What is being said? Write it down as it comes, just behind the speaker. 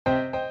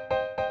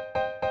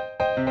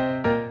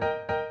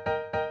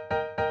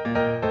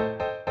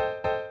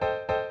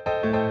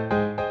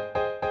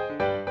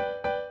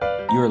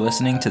You are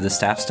listening to the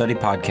Staff Study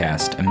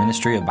Podcast, a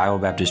ministry of Bible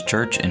Baptist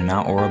Church in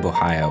Mount Orab,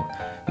 Ohio.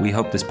 We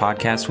hope this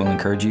podcast will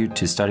encourage you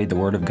to study the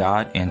Word of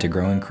God and to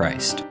grow in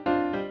Christ.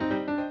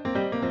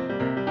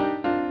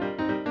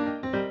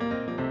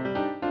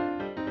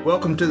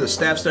 Welcome to the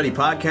Staff Study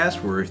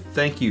Podcast.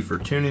 Thank you for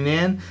tuning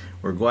in.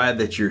 We're glad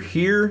that you're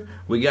here.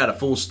 We got a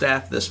full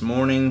staff this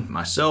morning.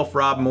 Myself,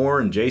 Rob Moore,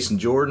 and Jason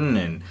Jordan,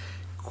 and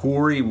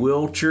Corey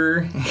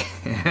Wilcher,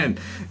 and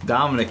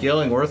Dominic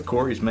Illingworth.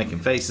 Corey's making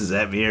faces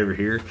at me over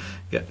here,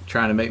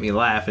 trying to make me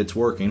laugh. It's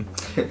working.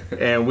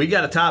 And we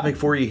got a topic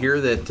for you here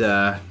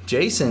that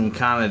Jason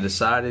kind of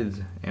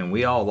decided, and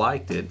we all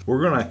liked it.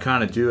 We're going to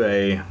kind of do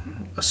a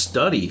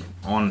study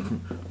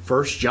on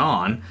First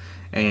John.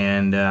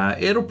 And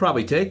it'll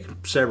probably take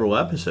several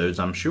episodes,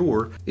 I'm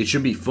sure. It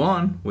should be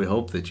fun. We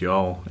hope that you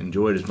all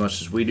enjoy it as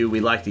much as we do. We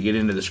like to get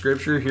into the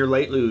scripture. Here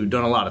lately, we've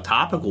done a lot of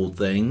topical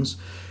things,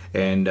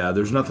 and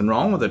there's nothing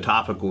wrong with a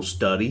topical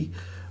study,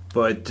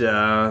 but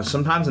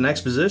sometimes an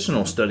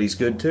expositional study is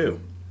good too.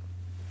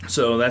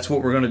 So that's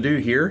what we're going to do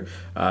here.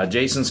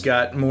 Jason's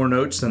got more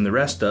notes than the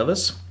rest of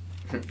us,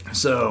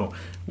 so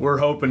we're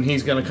hoping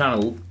he's going to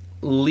kind of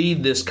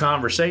lead this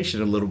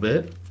conversation a little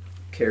bit.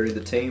 Carry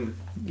the team.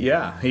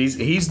 Yeah, he's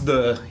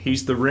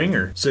the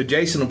ringer. So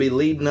Jason will be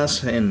leading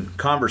us in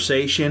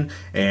conversation,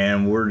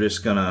 and we're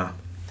just gonna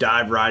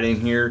dive right in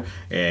here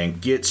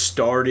and get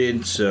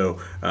started. So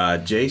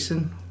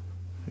Jason,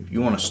 if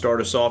you want to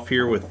start us off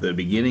here with the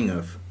beginning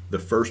of the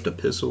First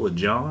Epistle of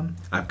John.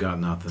 I've got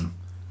nothing.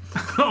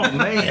 Oh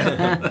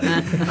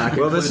man!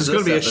 Well, this is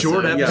going to be a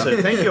short episode.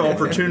 Yeah. Thank you all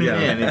for tuning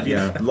in. If you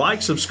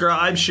like,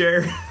 subscribe,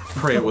 share.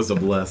 Pray it was a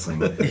blessing.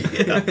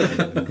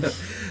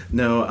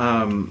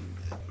 No.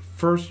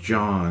 First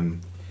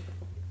John,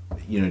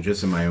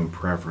 just in my own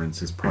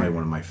preference, is probably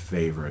one of my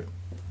favorite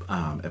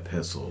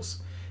epistles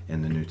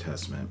in the New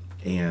Testament.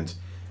 And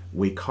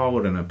we call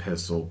it an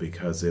epistle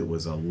because it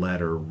was a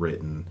letter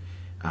written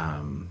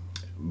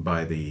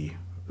by the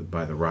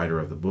writer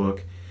of the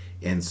book.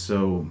 And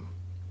so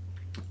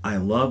I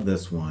love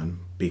this one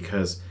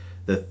because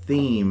the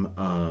theme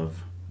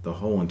of the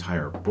whole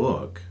entire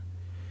book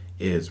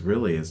is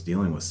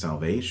dealing with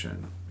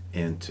salvation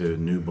and to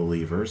new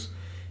believers.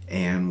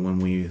 And when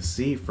we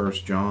see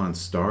First John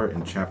start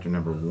in chapter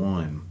number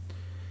 1,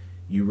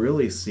 you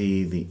really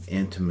see the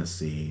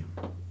intimacy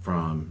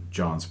from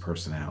John's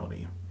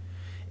personality.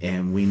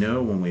 And we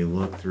know when we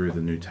look through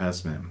the New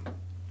Testament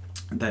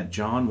that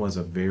John was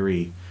a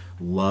very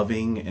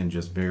loving and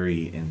just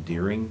very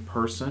endearing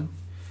person.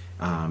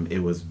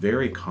 It was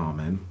very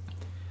common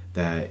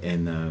that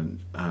in the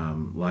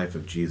life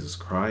of Jesus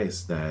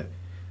Christ that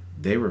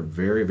they were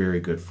very, very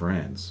good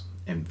friends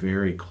and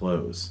very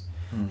close.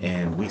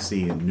 And we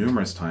see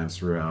numerous times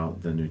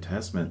throughout the New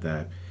Testament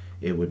that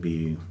it would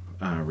be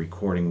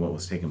recording what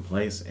was taking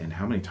place. And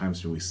how many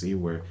times do we see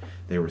where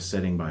they were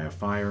sitting by a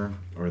fire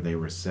or they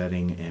were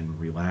sitting and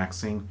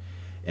relaxing?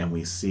 And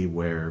we see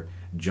where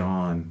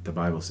John, the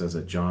Bible says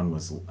that John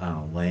was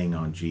laying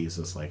on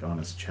Jesus, like on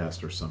his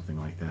chest or something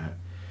like that.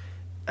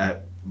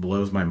 That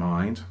blows my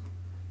mind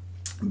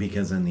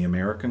because in the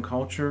American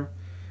culture,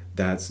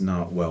 that's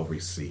not well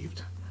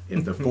received.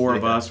 If the four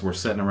of us were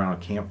sitting around a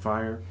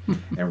campfire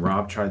and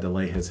Rob tried to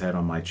lay his head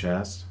on my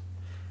chest,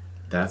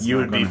 you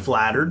would be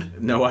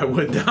flattered? No, I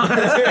would not.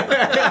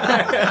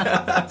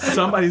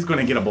 Somebody's going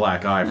to get a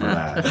black eye for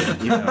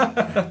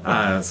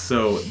that.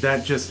 So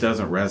that just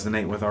doesn't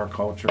resonate with our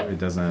culture. It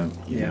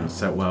doesn't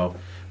set well.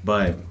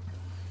 But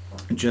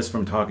just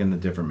from talking to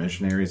different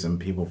missionaries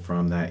and people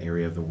from that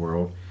area of the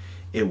world,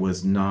 it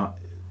was not...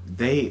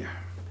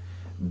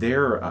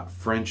 Their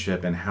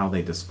friendship and how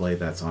they display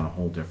that's on a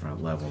whole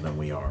different level than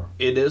we are.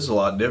 It is a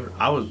lot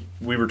different.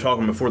 We were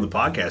talking before the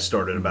podcast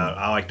started about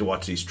I like to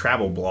watch these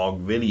travel blog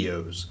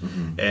videos.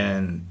 Mm-hmm.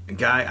 And a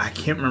guy, I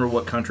can't remember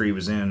what country he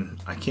was in.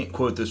 I can't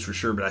quote this for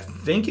sure, but I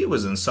think it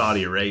was in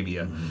Saudi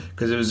Arabia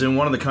because it was in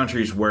one of the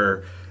countries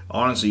where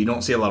honestly you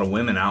don't see a lot of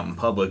women out in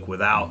public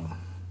without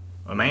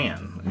a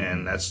man,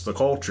 and that's the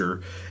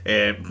culture.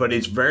 But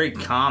it's very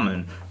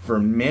common for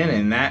men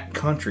in that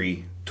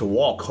country to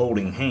walk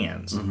holding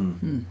hands.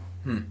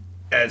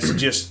 It's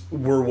just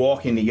we're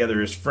walking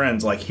together as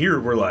friends. Like here,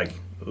 we're like,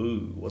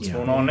 "Ooh, what's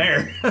going on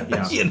there?"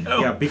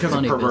 Because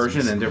of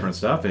perversion and different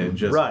stuff, it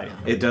just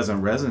it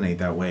doesn't resonate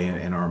that way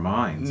in our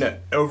minds. No,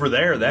 over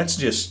there, they're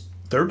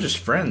just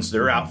friends.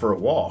 They're out for a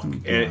walk,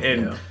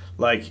 and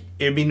like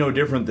it'd be no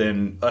different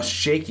than us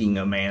shaking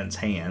a man's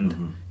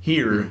hand.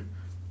 Here,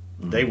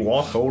 they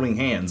walk holding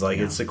hands. Like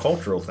it's a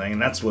cultural thing,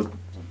 and that's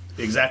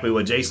exactly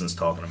what Jason's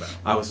talking about.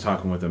 I was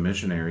talking with a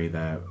missionary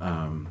that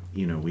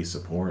we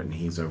support, and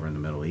he's over in the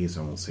Middle East.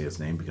 I won't say his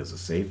name because of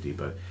safety,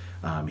 but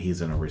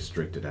he's in a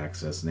restricted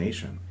access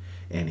nation,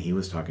 and he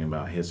was talking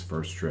about his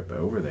first trip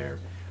over there.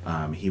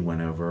 He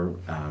went over.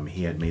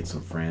 He had made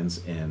some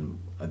friends in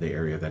the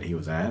area that he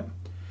was at,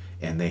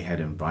 and they had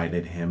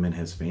invited him and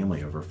his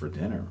family over for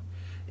dinner.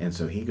 And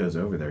so he goes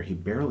over there. He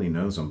barely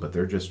knows them, but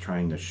they're just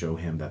trying to show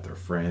him that they're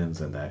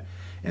friends,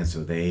 and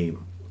so they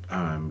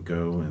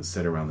go and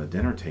sit around the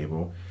dinner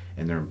table,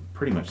 and they're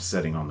pretty much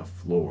sitting on the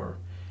floor.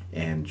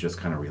 and just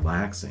kind of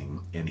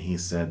relaxing. And he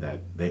said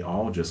that they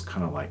all just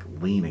kind of like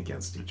lean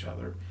against each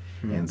other.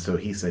 And so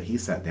he said he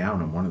sat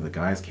down and one of the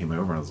guys came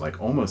over and was like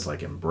almost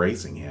like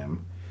embracing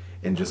him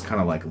and just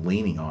kind of like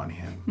leaning on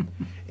him.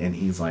 And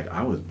he's like,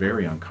 I was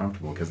very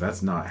uncomfortable because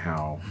that's not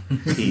how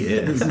he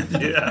is.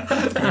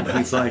 And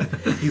he's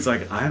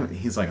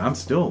like, I'm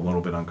still a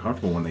little bit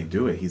uncomfortable when they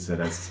do it. He said,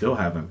 I still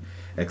haven't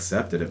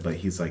accepted it, but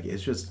he's like,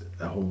 it's just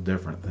a whole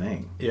different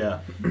thing.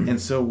 Yeah.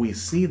 And so we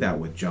see that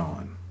with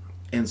John.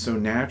 And so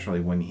naturally,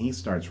 when he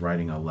starts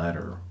writing a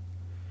letter,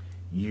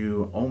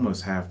 you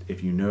almost have,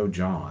 if you know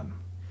John,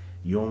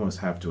 you almost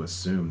have to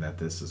assume that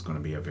this is going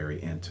to be a very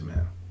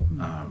intimate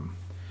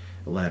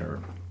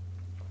letter.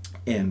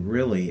 And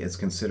really, it's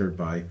considered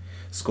by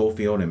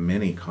Schofield and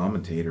many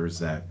commentators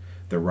that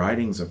the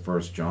writings of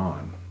First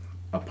John,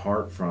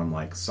 apart from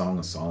like Song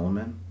of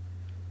Solomon,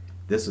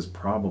 this is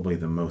probably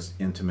the most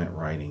intimate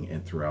writing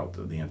in throughout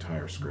the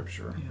entire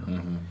Scripture. Yeah.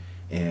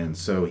 And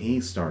so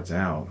he starts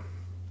out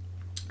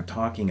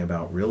talking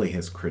about really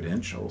his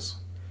credentials,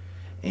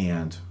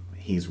 and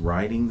he's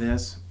writing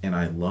this, and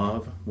I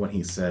love what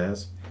he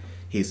says.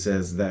 He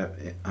says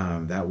that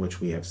that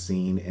which we have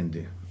seen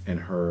and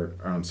heard.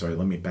 I'm sorry,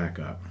 let me back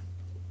up.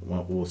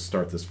 Well, we'll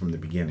start this from the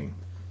beginning.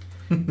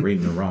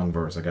 Reading the wrong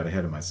verse, I got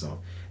ahead of myself.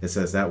 It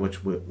says that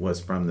which was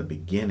from the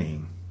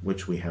beginning,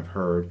 which we have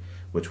heard,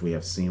 which we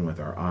have seen with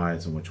our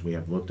eyes, and which we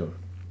have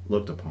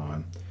looked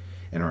upon,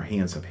 and our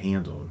hands have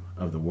handled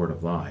of the word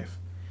of life.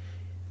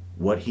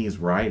 What he's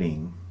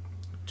writing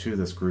to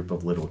this group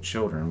of little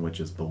children, which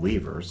is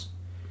believers,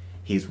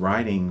 he's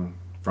writing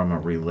from a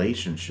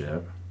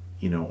relationship,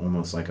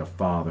 almost like a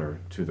father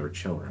to their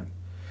children.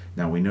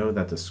 Now we know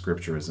that the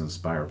Scripture is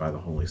inspired by the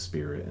Holy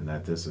Spirit and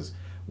that this is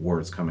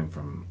words coming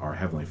from our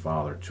Heavenly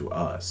Father to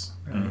us.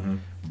 Mm-hmm.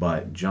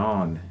 But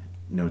John,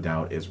 no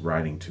doubt, is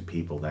writing to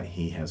people that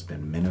he has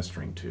been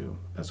ministering to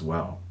as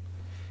well.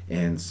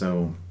 And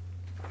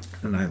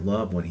I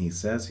love what he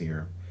says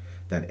here,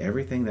 that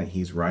everything that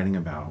he's writing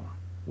about,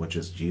 which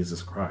is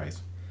Jesus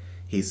Christ,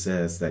 he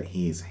says that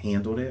he's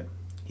handled it,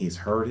 he's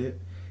heard it,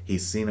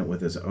 he's seen it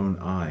with his own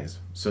eyes.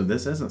 So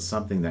this isn't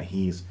something that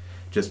he's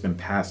just been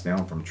passed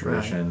down from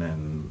tradition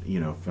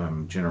and,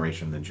 from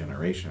generation to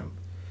generation.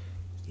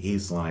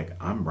 He's like,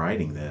 I'm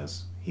writing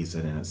this, he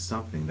said, and it's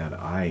something that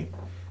I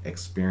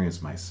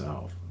experienced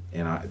myself.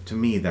 And to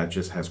me, that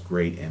just has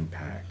great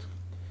impact.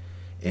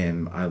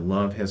 And I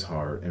love his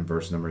heart. In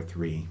verse number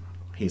 3,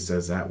 he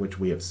says, that which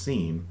we have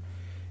seen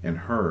and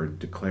heard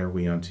declare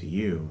we unto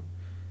you,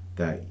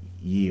 that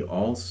ye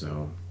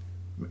also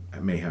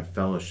may have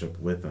fellowship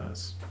with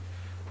us.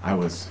 I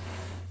was,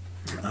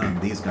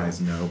 these guys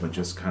know, but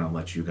just kind of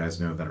let you guys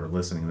know that are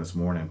listening this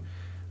morning,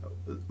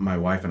 my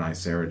wife and I,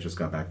 Sarah, just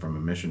got back from a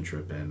mission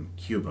trip in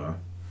Cuba,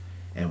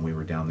 and we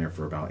were down there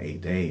for about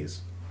 8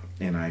 days,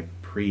 and I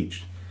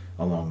preached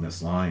along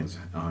this lines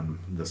on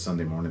the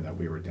Sunday morning that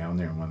we were down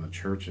there in one of the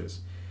churches.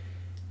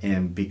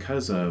 And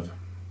because of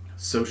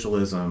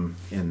socialism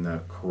and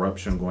the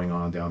corruption going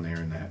on down there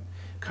in that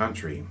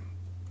country,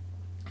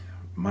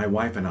 my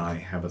wife and I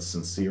have a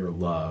sincere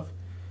love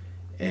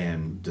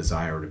and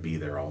desire to be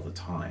there all the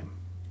time.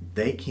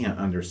 They can't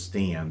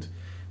understand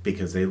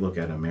because they look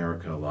at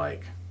America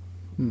like,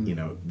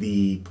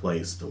 the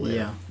place to live.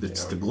 Yeah,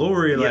 it's the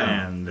glory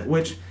land.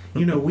 Which,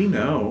 we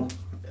know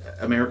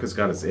America's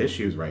got its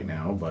issues right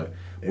now, but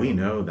we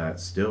know that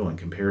still in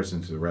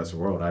comparison to the rest of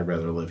the world, I'd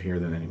rather live here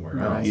than anywhere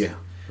else. Yeah,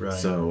 right.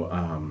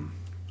 So,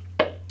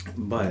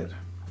 but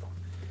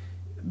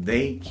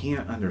they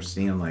can't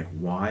understand like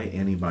why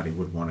anybody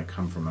would want to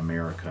come from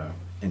America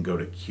and go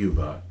to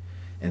Cuba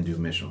and do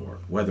mission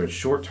work, whether it's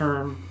short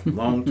term,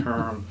 long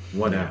term,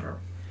 whatever.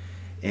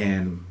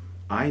 And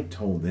I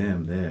told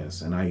them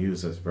this, and I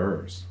use this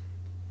verse,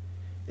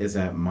 is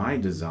that my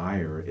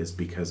desire is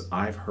because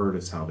I've heard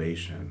of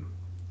salvation,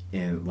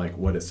 and like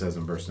what it says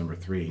in verse number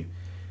 3,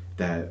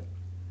 that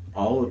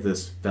all of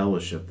this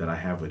fellowship that I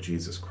have with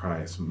Jesus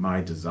Christ,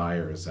 my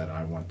desire is that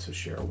I want to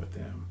share with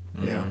them.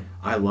 Yeah.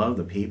 I love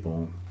the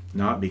people,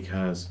 not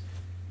because,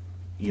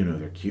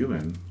 they're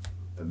Cuban.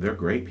 They're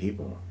great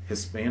people.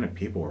 Hispanic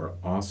people are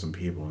awesome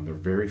people, and they're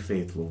very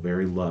faithful,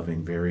 very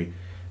loving,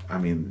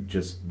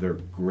 they're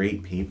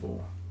great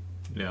people.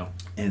 Yeah.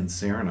 And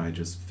Sarah and I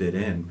just fit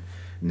in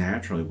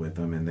naturally with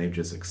them, and they've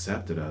just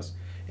accepted us,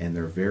 and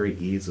they're very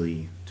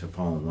easy to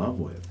fall in love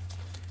with.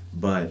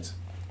 But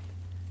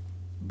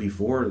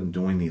before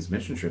doing these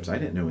mission trips, I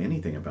didn't know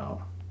anything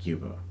about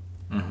Cuba.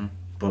 Mm-hmm.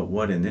 But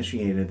what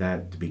initiated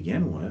that to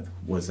begin with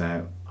was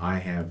that I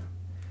have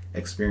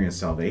experienced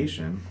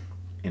salvation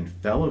and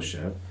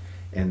fellowship,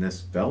 and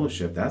this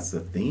fellowship, that's the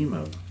theme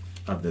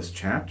of this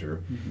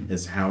chapter,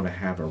 is how to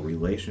have a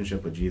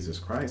relationship with Jesus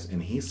Christ.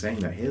 And he's saying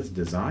that his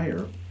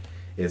desire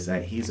is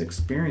that he's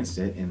experienced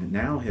it, and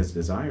now his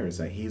desire is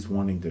that he's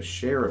wanting to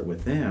share it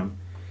with them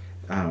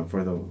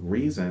for the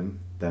reason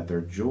that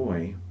their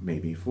joy may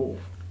be full.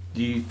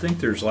 Do you think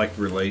there's like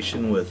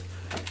relation with,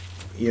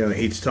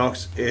 he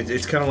talks,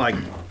 it's kind of like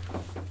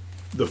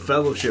the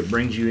fellowship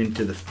brings you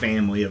into the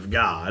family of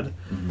God,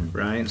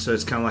 right? So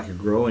it's kind of like a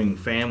growing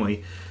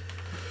family.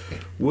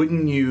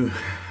 wouldn't you?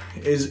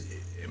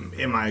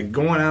 Am I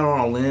going out on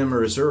a limb,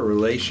 or is there a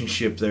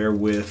relationship there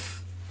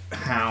with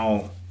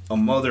how a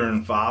mother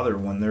and father,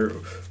 when they're,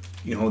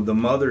 the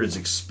mother is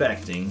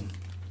expecting,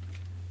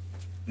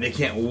 they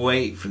can't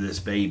wait for this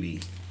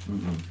baby.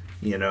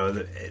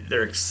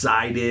 They're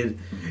excited,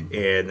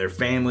 and their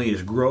family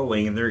is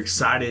growing, and they're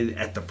excited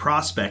at the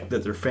prospect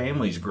that their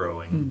family's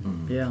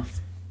growing. Yeah.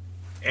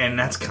 And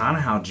that's kind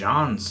of how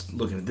John's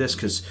looking at this,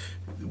 because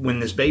when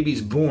this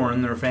baby's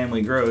born, their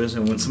family grows,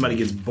 and when somebody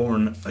gets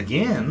born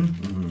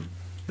again,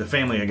 the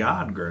family of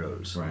God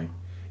grows. Right.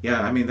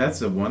 Yeah, I mean, that's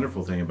the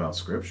wonderful thing about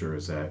Scripture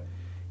is that,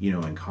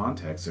 in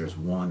context, there's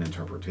one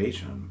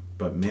interpretation,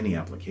 but many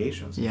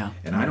applications. Yeah.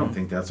 And I don't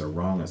think that's a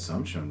wrong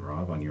assumption,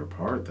 Rob, on your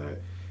part,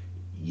 that,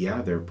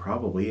 there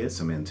probably is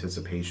some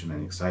anticipation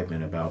and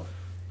excitement about,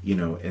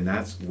 and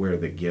that's where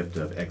the gift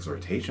of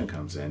exhortation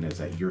comes in, is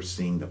that you're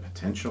seeing the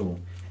potential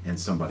in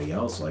somebody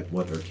else, like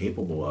what they're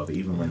capable of,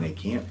 even when they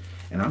can't.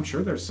 And I'm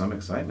sure there's some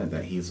excitement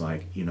that he's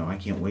like, I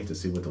can't wait to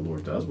see what the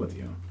Lord does with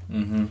you,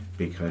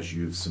 because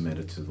you've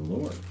submitted to the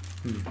Lord.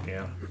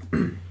 Yeah.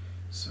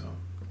 So.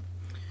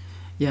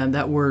 Yeah,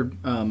 that word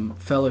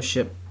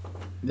fellowship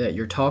that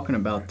you're talking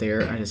about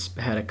there, I just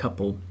had a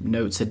couple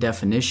notes, a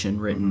definition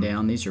written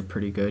down. These are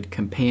pretty good.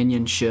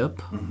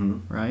 Companionship,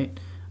 right?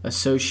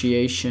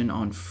 Association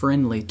on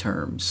friendly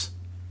terms.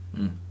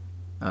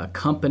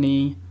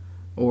 Company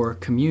or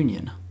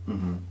communion.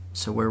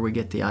 So where we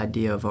get the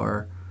idea of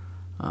our,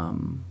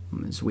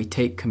 as we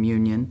take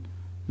communion,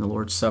 the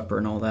Lord's Supper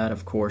and all that,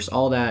 of course,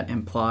 all that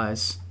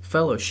implies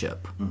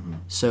fellowship.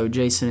 So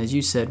Jason, as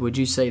you said, would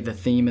you say the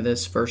theme of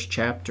this first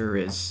chapter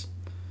is,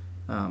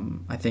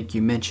 I think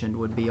you mentioned,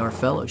 would be our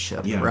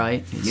fellowship,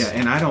 right?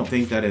 And I don't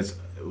think that is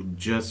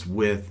just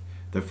with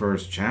the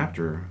first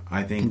chapter.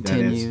 I think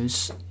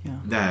continues,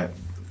 that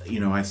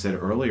I said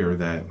earlier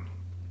that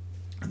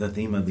the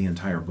theme of the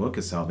entire book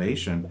is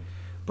salvation,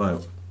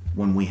 but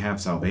when we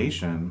have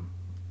salvation,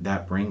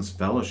 that brings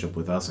fellowship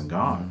with us and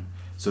God.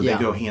 So they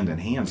go hand in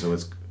hand. So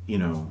it's,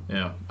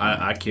 Yeah,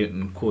 I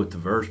can't quote the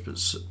verse,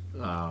 but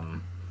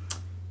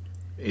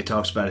it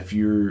talks about if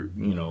you're,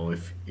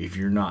 if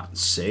you're not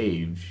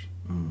saved,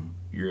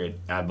 you're at,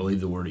 I believe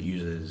the word it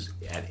uses is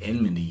at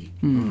enmity.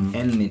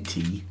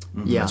 Enmity.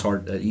 That's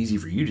hard, easy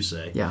for you to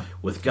say. Yeah.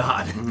 With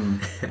God,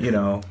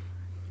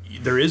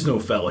 there is no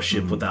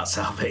fellowship without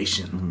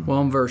salvation.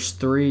 Well, in verse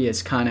 3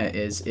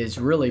 is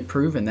really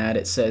proving that.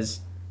 It says,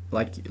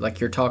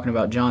 like you're talking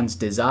about, John's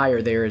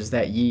desire there is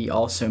that ye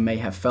also may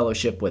have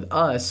fellowship with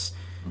us.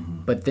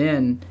 But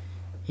then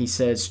he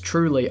says,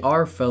 truly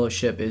our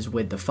fellowship is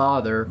with the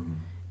Father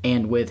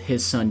and with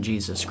his Son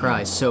Jesus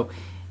Christ. So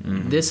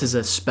this is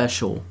a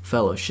special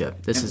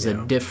fellowship. This is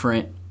a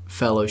different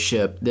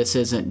fellowship. This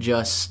isn't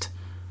just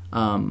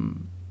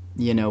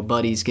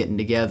buddies getting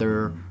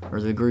together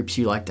or the groups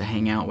you like to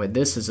hang out with.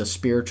 This is a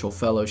spiritual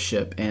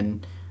fellowship,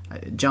 and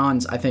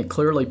John's, I think,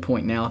 clearly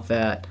pointing out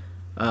that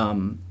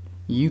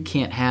you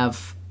can't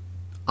have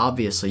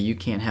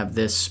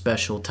this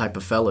special type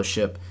of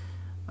fellowship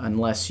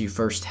unless you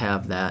first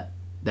have that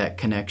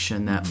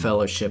connection, that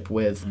fellowship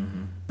with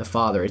the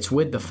Father. It's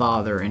with the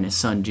Father and his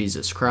Son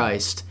Jesus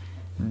Christ.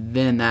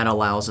 Then that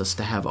allows us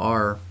to have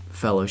our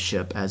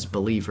fellowship as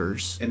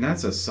believers. And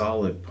that's a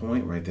solid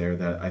point right there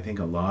that I think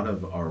a lot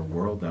of our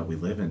world that we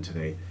live in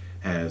today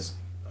has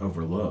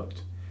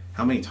overlooked.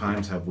 How many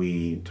times have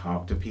we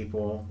talked to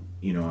people,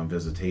 on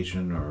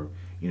visitation or,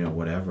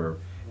 whatever,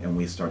 and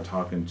we start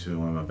talking to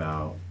them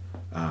about,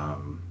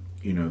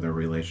 their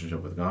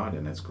relationship with God,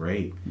 and it's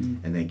great.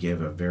 And they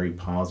give a very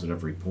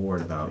positive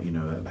report about,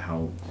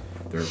 how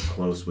they're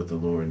close with the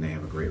Lord and they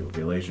have a great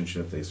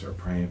relationship. They start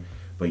praying.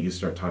 But you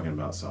start talking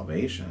about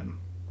salvation,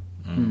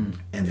 and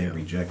they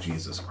reject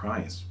Jesus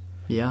Christ.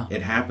 Yeah.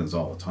 It happens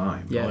all the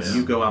time. Yes. If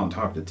you go out and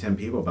talk to 10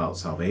 people about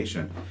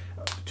salvation,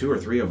 2 or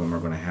 3 of them are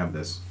going to have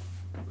this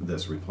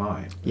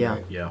reply. Yeah.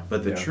 Yeah.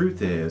 But the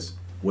truth is,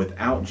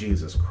 without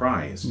Jesus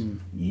Christ,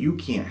 you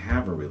can't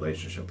have a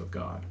relationship with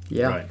God.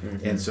 Yeah. Right.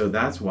 And so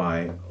that's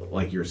why,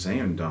 like you're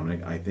saying,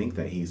 Dominic, I think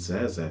that he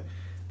says that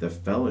the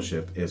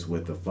fellowship is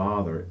with the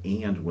Father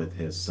and with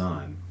his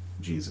Son,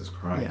 Jesus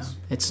Christ.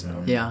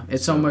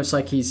 It's almost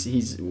like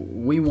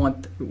we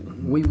want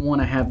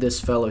to have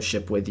this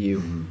fellowship with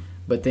you,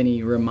 but then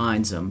he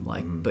reminds them,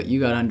 but you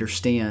got to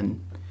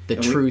understand the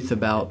truth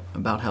about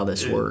how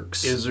this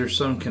works. Is there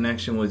some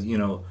connection with,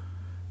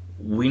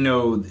 we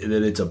know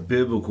that it's a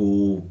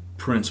biblical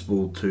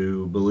principle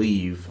to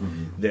believe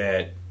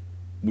that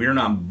we're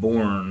not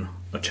born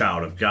a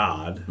child of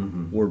God.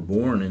 We're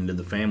born into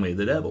the family of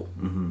the devil.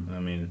 I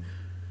mean,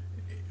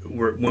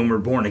 when we're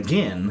born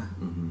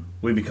again,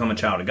 we become a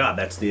child of God.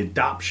 That's the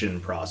adoption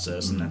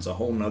process, and that's a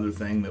whole other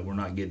thing that we're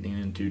not getting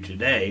into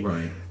today.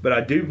 Right. But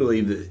I do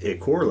believe that it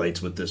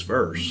correlates with this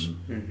verse,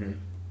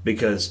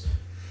 because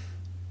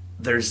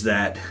there's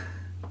that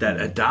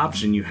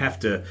adoption.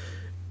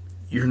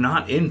 You're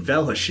not in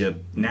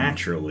fellowship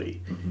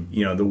naturally.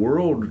 The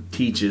world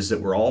teaches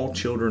that we're all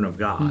children of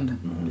God.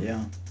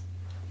 Yeah.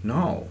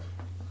 No,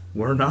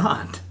 we're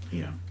not.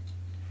 Yeah.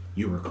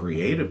 you were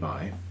created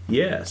by.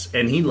 Yes,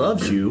 and He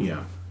loves you.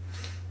 Yeah.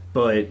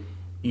 But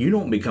you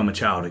don't become a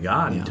child of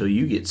God until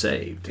you get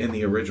saved. In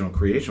the original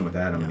creation with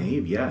Adam and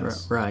Eve,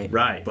 yes.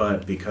 Right.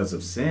 But because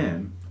of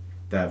sin,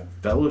 that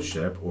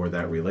fellowship or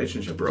that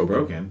relationship was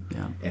broken.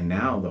 Yeah. And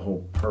now the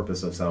whole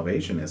purpose of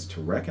salvation is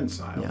to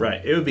reconcile. Yeah.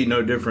 Right. It would be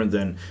no different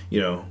than,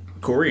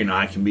 Corey and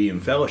I can be in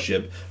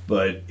fellowship,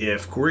 but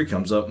if Corey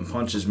comes up and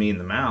punches me in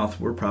the mouth,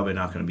 we're probably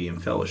not going to be in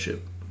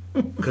fellowship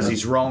because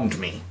he's wronged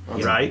me,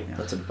 right?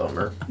 That's a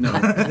bummer. No,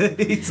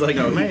 He's like,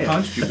 no, oh, he man.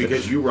 punched you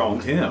because you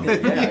wronged him.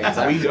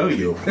 exactly. We know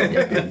you.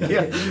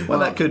 Yeah. Well,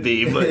 that could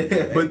be,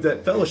 but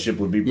that fellowship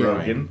would be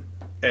broken,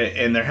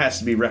 and there has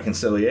to be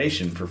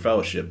reconciliation for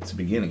fellowship to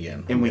begin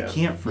again. And we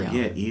can't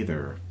forget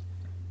either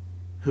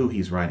who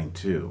he's writing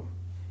to.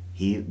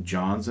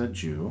 John's a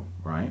Jew,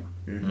 right?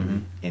 Mm-hmm.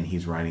 And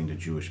he's writing to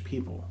Jewish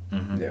people.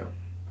 Mm-hmm. Yeah.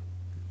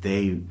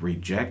 They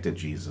rejected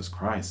Jesus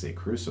Christ. They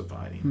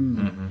crucified him.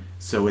 Mm-hmm.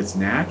 So it's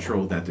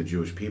natural that the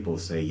Jewish people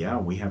say, yeah,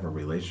 we have a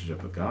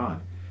relationship with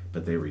God,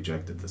 but they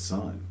rejected the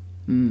Son.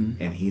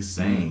 And he's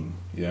saying,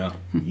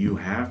 you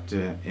have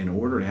to, in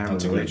order to have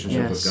a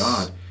relationship with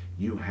God,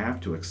 you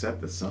have to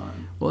accept the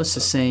Son. Well, it's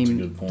the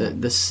same,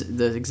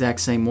 the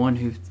exact same one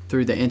who,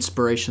 through the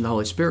inspiration of the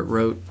Holy Spirit,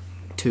 wrote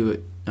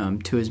to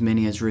as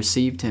many as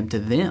received him, to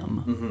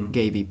them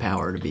gave he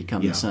power to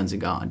become the sons of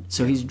God.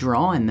 So he's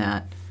drawing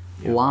that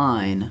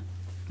line,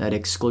 that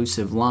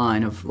exclusive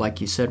line of,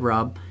 like you said,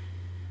 Rob,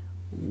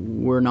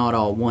 we're not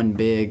all one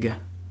big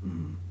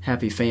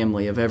happy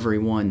family of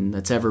everyone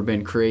that's ever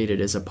been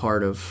created as a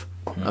part of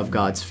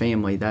God's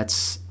family.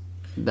 That's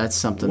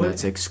something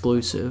that's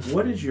exclusive.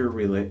 What is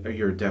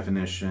your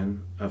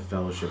definition of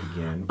fellowship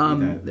again?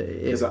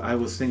 Because I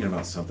was thinking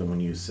about something when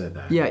you said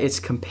that. Yeah, it's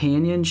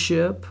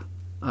companionship,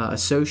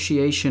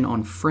 association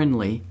on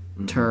friendly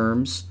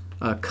terms,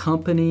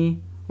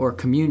 company, or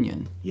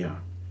communion. Yeah.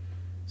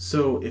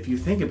 So if you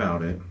think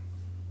about it,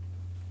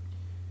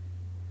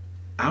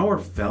 our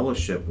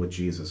fellowship with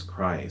Jesus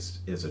Christ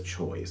is a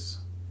choice.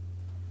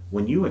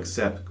 When you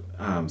accept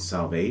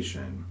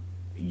salvation,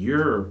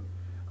 you're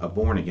a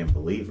born-again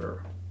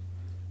believer.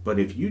 But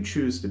if you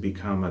choose to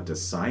become a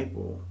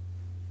disciple,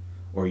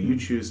 or you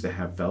choose to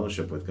have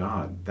fellowship with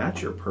God,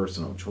 that's your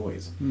personal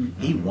choice.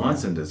 He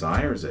wants and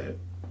desires it.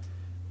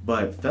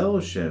 But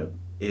fellowship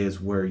is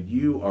where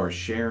you are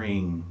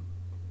sharing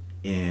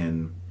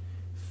in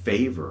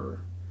favor,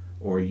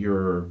 or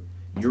you're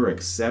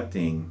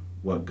accepting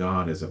what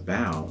God is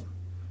about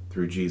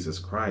through Jesus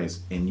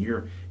Christ, and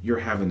you're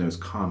having those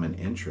common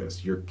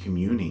interests. You're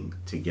communing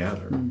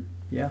together.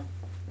 Yeah.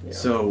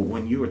 So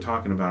when you were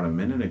talking about a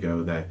minute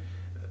ago that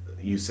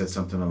you said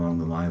something along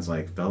the lines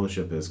like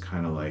fellowship is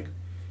kind of like,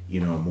 a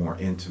more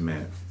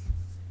intimate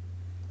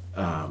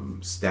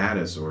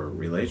status or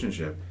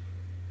relationship.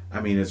 I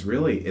mean,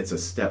 it's a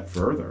step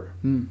further.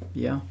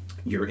 Yeah.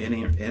 You're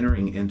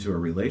entering into a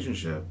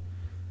relationship,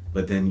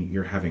 but then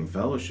you're having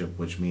fellowship,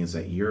 which means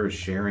that you're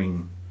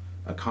sharing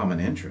a common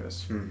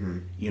interest.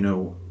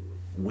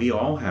 We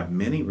all have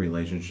many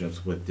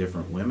relationships with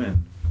different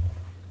women.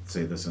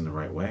 Say this in the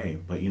right way,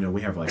 but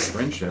we have like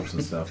friendships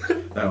and stuff.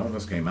 That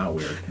almost came out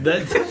weird.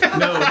 This is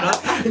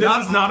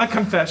not a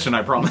confession,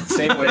 I promise.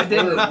 Same way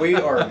we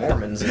are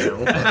Mormons now.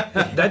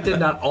 That did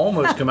not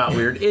almost come out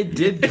weird. It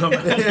did come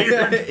out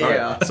weird.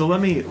 Yeah. Right, so let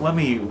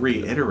me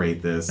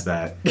reiterate this,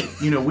 that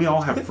we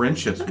all have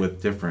friendships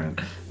with different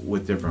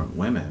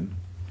women,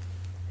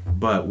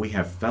 but we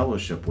have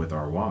fellowship with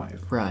our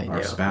wife,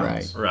 our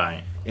spouse,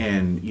 Right.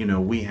 And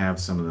we have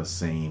some of the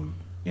same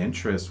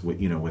interests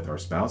with our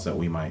spouse that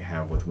we might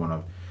have with one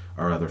of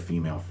our other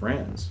female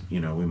friends. We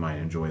might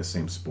enjoy the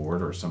same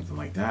sport or something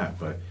like that,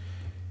 but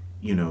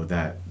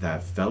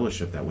that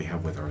fellowship that we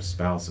have with our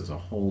spouse is a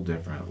whole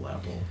different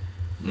level.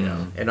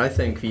 Yeah. And I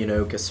think,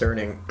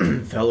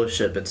 concerning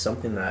fellowship, it's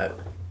something that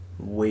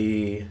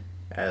we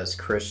as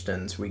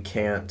Christians, we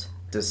can't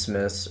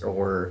dismiss,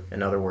 or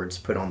in other words,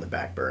 put on the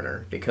back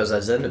burner, because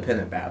as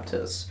independent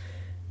Baptists,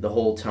 the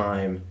whole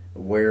time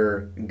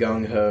we're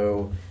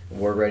gung-ho,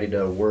 we're ready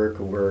to work.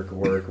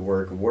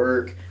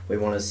 We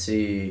want to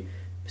see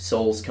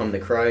souls come to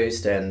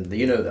Christ, and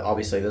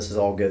obviously this is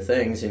all good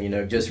things,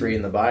 and just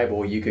reading the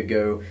Bible, you could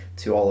go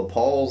to all of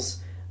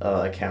Paul's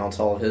accounts,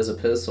 all of his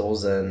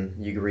epistles,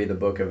 and you could read the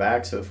book of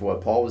Acts of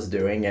what Paul was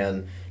doing,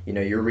 and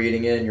you're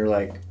reading it and you're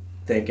like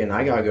thinking,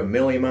 I gotta go a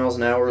million miles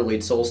an hour,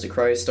 lead souls to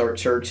Christ, start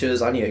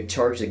churches, I need to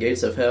charge the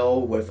gates of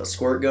hell with a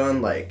squirt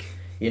gun,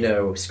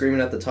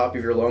 screaming at the top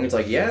of your lungs,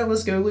 like, yeah,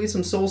 let's go lead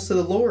some souls to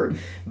the Lord.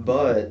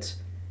 But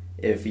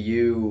if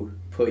you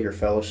put your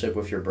fellowship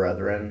with your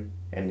brethren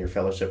and your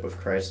fellowship with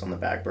Christ on the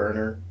back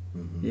burner,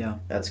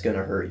 that's going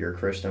to hurt your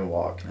Christian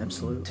walk.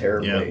 Absolutely.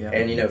 Terribly. Yeah.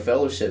 And,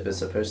 fellowship is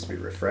supposed to be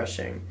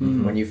refreshing.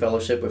 When you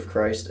fellowship with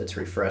Christ, it's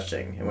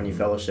refreshing. And when you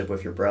fellowship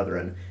with your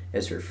brethren,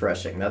 it's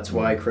refreshing. That's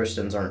why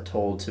Christians aren't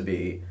told to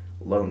be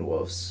lone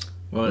wolves.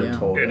 Well, They're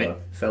told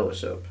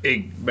fellowship.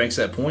 It makes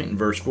that point in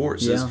verse 4.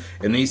 It says,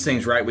 and these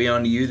things write we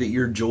unto you, that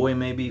your joy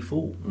may be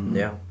full.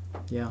 Yeah.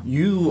 Yeah.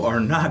 You are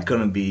not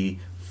going to be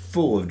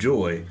full of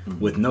joy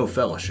with no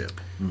fellowship.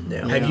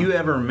 Yeah. Have you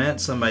ever met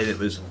somebody that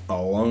was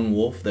a lone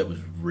wolf that was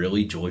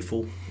really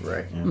joyful?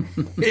 Right.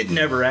 It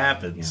never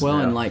happens. Well,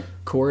 and like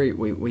Corey,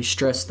 we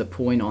stress the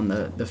point on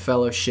the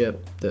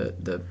fellowship.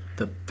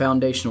 The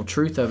foundational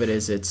truth of it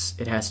is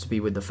it has to be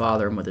with the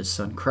Father and with His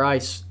Son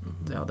Christ.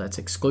 Now, that's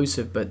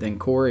exclusive. But then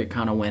Corey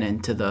kind of went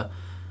into the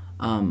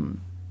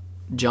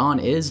John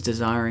is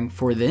desiring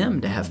for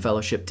them to have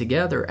fellowship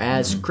together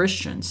as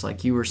Christians,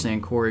 like you were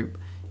saying, Corey,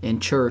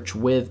 in church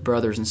with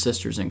brothers and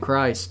sisters in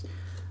Christ.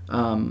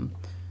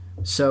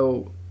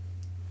 So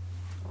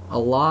a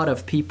lot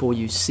of people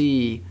you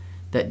see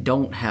that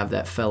don't have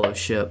that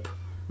fellowship,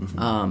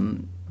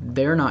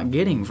 they're not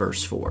getting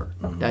verse 4.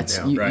 That's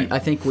right. I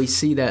think we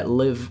see that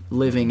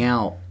living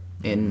out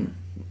in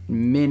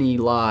many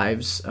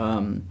lives.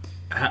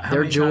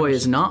 Their joy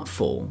is not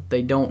full.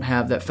 They don't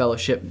have that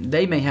fellowship.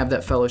 They may have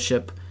that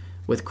fellowship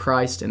with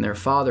Christ and their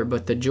Father,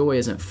 but the joy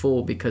isn't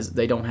full because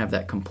they don't have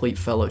that complete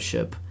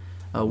fellowship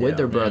with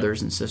their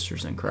brothers and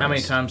sisters in Christ. How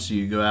many times do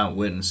you go out and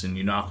witness and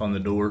you knock on the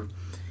door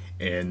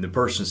and the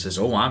person says,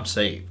 "Oh, I'm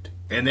saved,"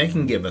 and they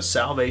can give a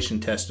salvation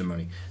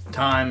testimony,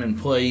 time and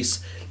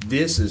place.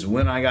 This is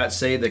when I got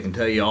saved. They can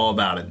tell you all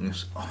about it, and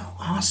it's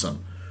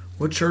awesome.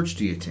 What church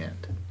do you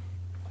attend?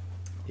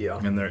 Yeah.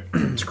 And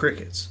it's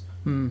crickets.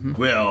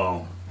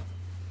 Well,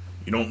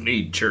 you don't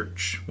need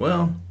church.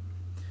 Well,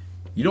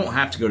 you don't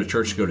have to go to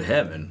church to go to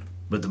heaven,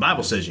 but the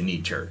Bible says you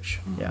need church.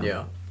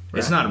 Yeah.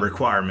 It's not a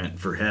requirement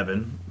for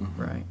heaven,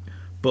 Right.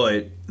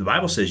 but the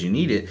Bible says you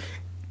need it.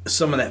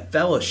 Some of that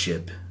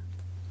fellowship,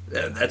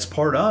 that's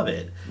part of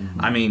it.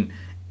 I mean,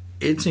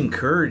 it's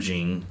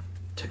encouraging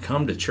to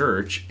come to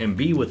church and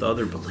be with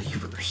other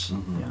believers.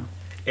 Yeah.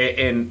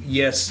 And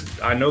yes,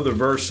 I know the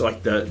verse,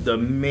 like the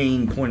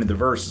main point of the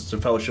verse is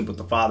the fellowship with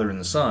the Father and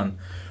the Son,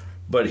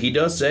 but he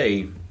does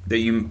say that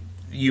you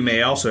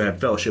may also have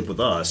fellowship with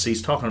us.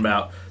 He's talking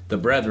about the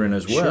brethren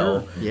as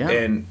well. Sure, yeah.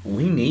 And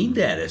we need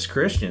that as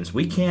Christians.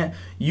 If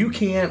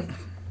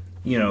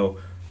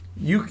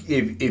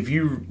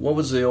you, what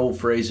was the old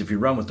phrase? If you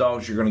run with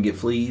dogs, you're going to get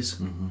fleas.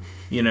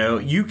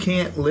 You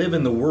can't live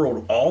in the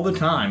world all the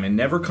time and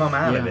never come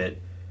out of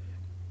it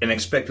and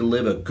expect to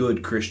live a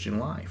good Christian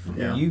life.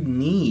 Yeah. You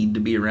need to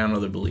be around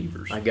other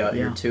believers. I got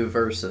your 2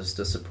 verses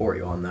to support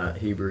you on that.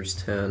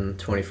 Hebrews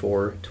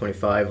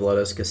 10:24-25. Let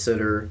us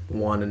consider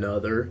one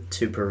another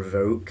to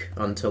provoke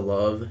unto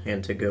love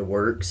and to good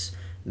works,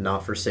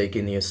 not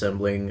forsaking the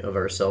assembling of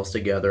ourselves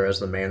together as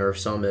the manner of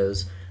some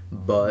is,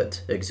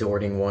 but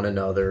exhorting one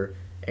another,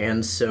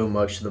 and so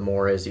much the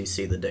more as you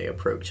see the day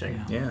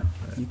approaching. Yeah.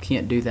 You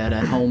can't do that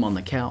at home on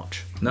the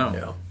couch. No.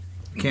 Yeah.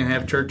 You can't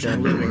have church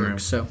in the living room.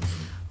 So,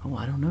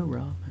 I don't know,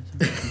 Rob.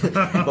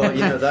 But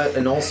that,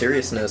 in all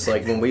seriousness,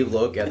 like when we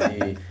look at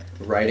the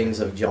writings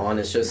of John,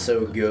 it's just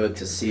so good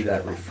to see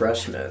that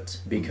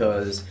refreshment,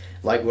 because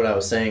like what I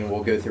was saying,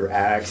 we'll go through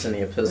Acts and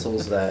the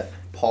epistles that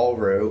Paul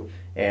wrote,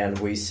 and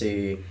we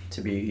see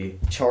to be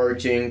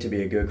charging to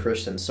be a good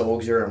Christian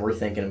soldier, and we're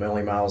thinking a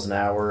million miles an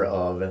hour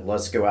of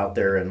let's go out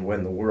there and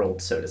win the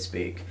world, so to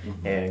speak,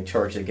 and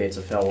charge the gates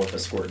of hell with a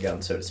squirt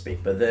gun, so to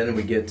speak. But then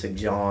we get to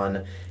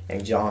John,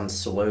 and John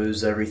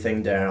slows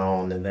everything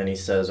down, and then he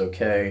says,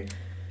 okay,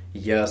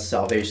 yes,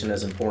 salvation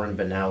is important,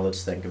 but now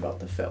let's think about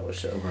the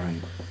fellowship.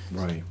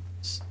 Right.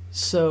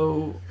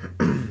 So,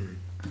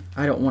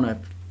 I don't want to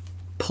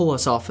pull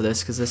us off of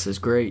this because this is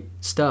great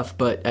stuff,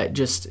 but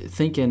just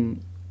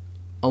thinking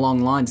along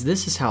the lines,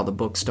 this is how the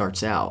book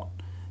starts out.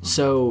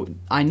 So,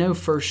 I know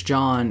First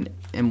John,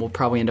 and we'll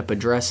probably end up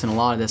addressing a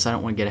lot of this, I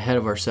don't want to get ahead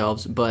of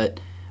ourselves,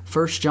 but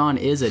First John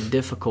is a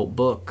difficult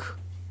book.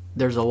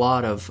 There's a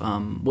lot of,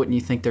 wouldn't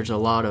you think there's a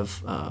lot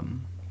of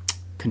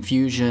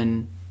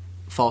confusion,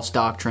 false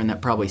doctrine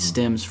that probably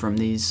stems from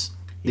these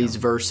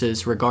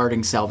verses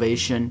regarding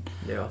salvation,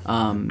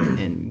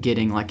 and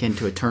getting like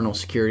into eternal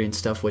security and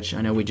stuff, which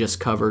I know we just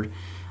covered.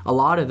 A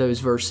lot of those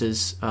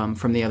verses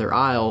from the other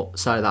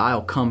side of the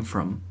aisle come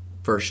from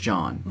First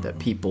John that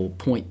people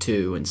point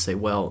to and say,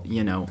 well,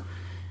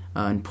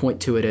 and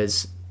point to it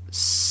as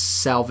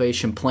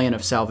salvation, plan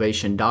of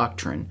salvation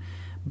doctrine.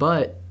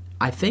 But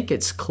I think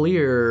it's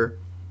clear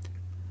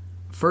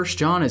First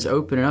John is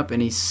opening up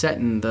and he's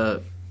setting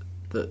the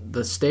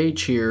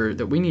stage here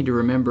that we need to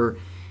remember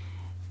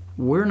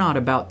we're not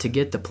about to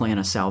get the plan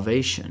of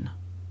salvation.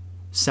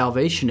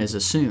 Salvation is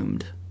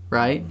assumed,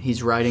 right?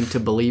 He's writing to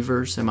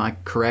believers. Am I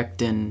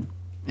correct in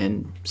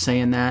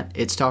saying that?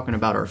 It's talking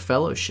about our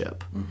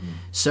fellowship.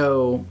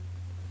 So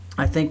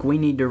I think we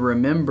need to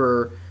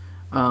remember,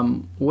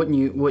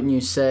 wouldn't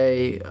you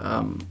say,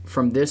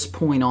 from this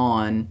point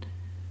on,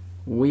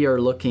 we are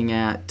looking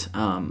at,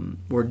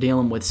 we're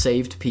dealing with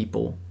saved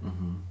people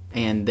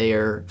and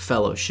their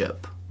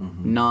fellowship,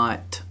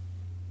 not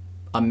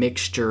a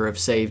mixture of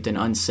saved and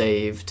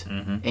unsaved,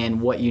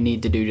 and what you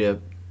need to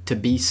do to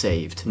be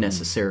saved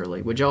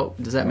necessarily.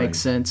 Does that make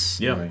sense?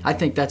 Yeah. Right. I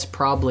think that's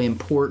probably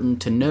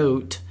important to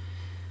note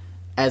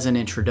as an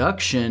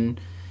introduction,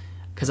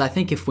 because I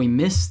think if we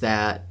miss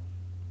that,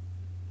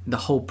 the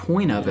whole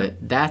point of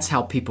it, that's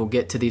how people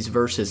get to these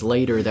verses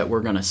later that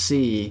we're going to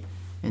see,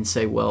 and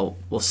say, well,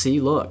 see,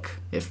 look,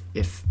 if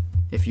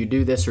you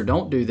do this or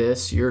don't do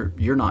this,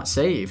 you're not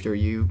saved, or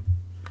you're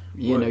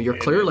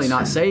clearly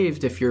not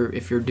saved if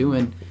you're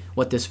doing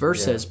what this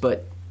verse says.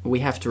 But we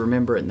have to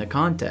remember it in the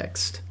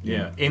context.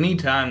 Yeah.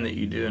 Anytime that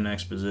you do an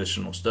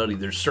expositional study,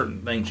 there's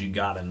certain things you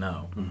got to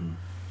know. Mm-hmm.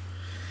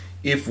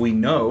 If we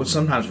know,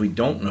 sometimes we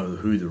don't know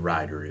who the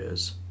writer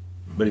is.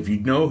 But if you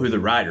know who the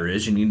writer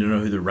is, you need to know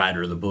who the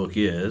writer of the book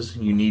is.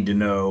 You need to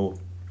know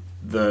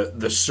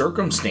the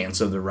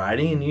circumstance of the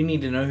writing, and you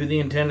need to know who the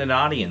intended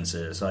audience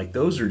is. Like,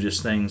 those are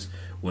just things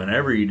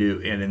whenever you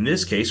do. And in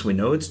this case, we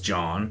know it's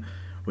John.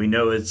 We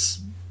know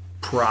it's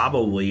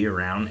probably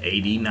around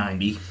 80,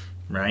 90,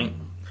 right?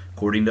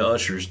 According to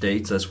Usher's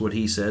dates, that's what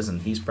he says,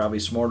 and he's probably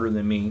smarter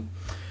than me.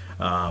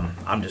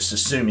 I'm just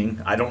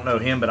assuming. I don't know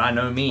him, but I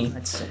know me.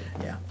 I'd say,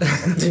 yeah.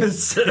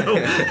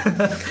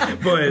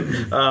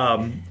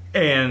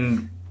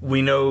 And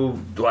we know,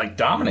 like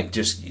Dominic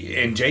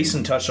and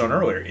Jason touched on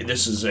earlier,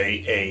 this is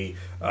a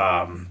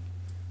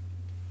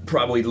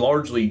probably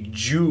largely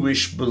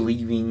Jewish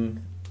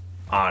believing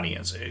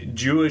audience.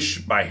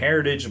 Jewish by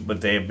heritage, but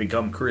they have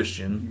become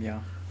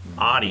Christian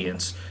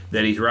audience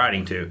that he's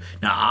writing to.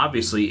 Now,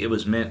 obviously, it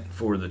was meant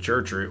for the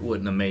church, or it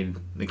wouldn't have made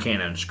the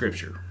canon of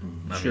Scripture.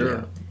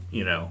 Sure.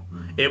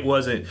 It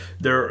wasn't.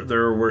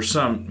 There were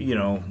some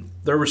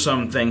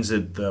things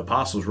that the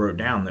apostles wrote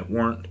down that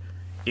weren't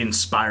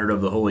inspired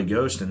of the Holy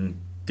Ghost and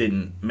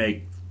didn't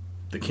make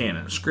the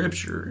canon of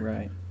Scripture.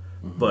 Right.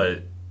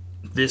 But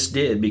this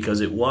did, because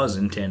it was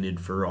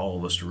intended for all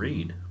of us to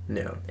read.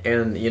 Yeah.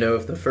 And,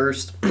 if the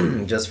first,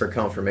 just for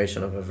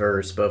confirmation of a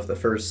verse, but if the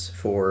first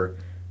 4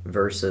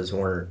 verses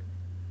weren't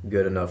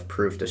good enough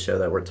proof to show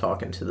that we're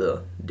talking to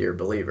the dear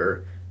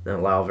believer, then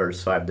allow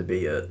verse 5 to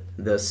be it.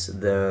 This,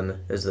 then,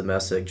 is the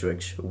message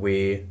which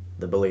we,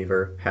 the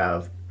believer,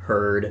 have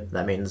heard.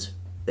 That means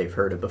they've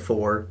heard it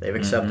before, they've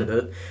accepted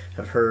it,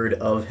 have heard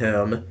of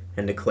him,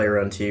 and declare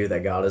unto you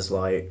that God is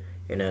light,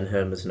 and in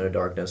him is no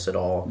darkness at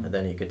all. And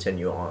then he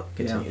continues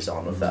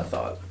on with that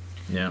thought.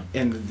 Yeah.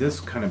 And this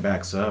kind of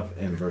backs up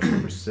in verse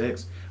number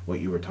 6, what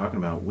you were talking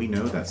about. We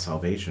know that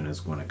salvation is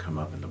going to come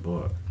up in the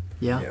book.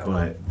 Yeah.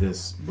 But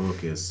this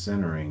book is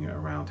centering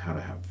around how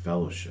to have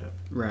fellowship.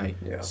 Right.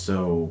 Yeah.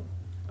 So,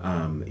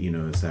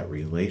 it's that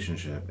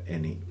relationship.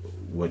 And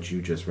what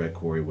you just read,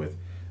 Corey, with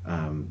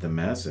the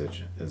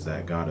message is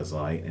that God is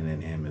light and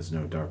in him is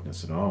no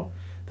darkness at all.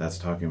 That's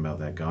talking about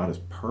that God is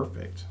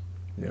perfect.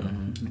 Yeah.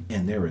 Mm-hmm.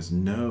 And there is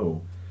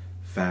no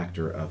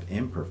factor of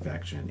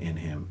imperfection in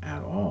him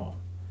at all.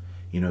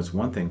 It's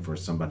one thing for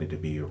somebody to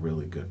be a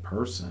really good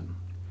person,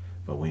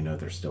 but we know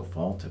they're still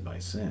faulted by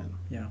sin.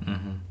 Yeah.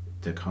 Mm-hmm.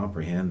 To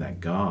comprehend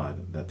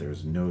that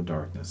there's no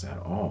darkness at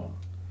all.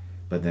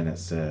 But then it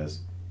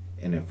says,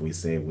 and if we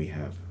say we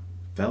have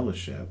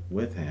fellowship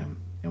with him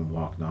and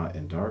walk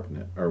in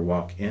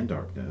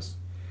darkness,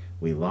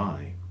 we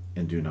lie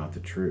and do not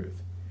the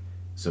truth.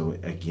 So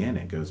again,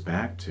 it goes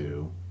back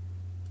to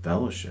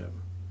fellowship.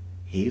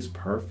 He's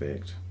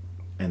perfect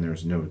and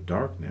there's no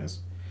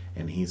darkness,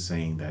 and he's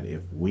saying that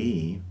if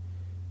we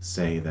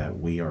say that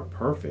we are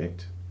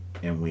perfect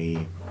and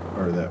we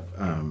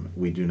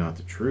do not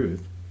the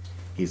truth,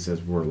 he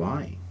says we're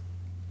lying.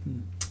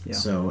 Yeah.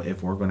 So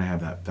if we're going to have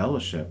that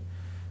fellowship,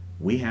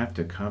 we have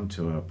to come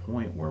to a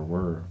point where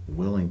we're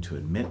willing to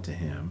admit to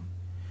him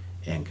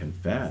and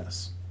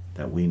confess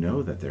that we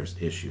know that there's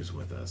issues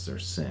with us,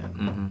 there's sin.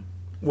 Mm-hmm.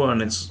 Well,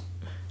 and it's,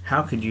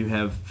 how could you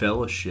have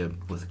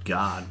fellowship with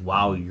God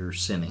while you're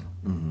sinning?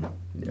 Mm-hmm.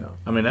 Yeah.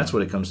 I mean, that's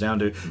what it comes down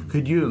to. Mm-hmm.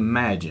 Could you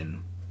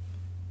imagine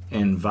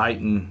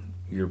inviting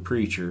your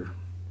preacher?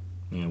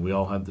 We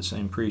all have the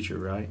same preacher,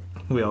 right?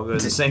 We all go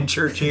to the same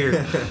church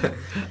here.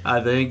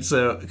 I think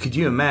so. Could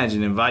you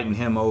imagine inviting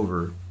him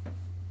over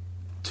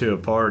to a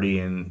party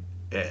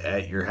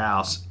at your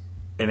house,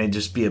 and it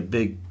just be a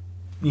big,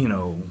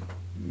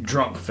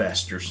 drunk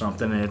fest or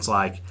something, and it's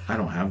like, I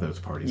don't have those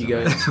parties. You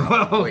guys,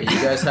 wait,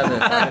 you guys haven't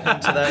invited him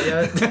to that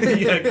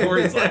yet? Yeah,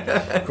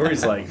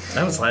 Corey's like,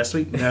 that was last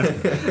week.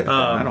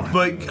 No,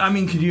 but I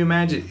mean, could you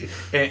imagine?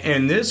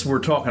 And this, we're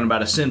talking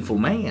about a sinful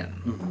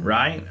man,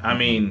 right? I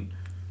mean,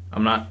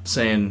 I'm not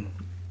saying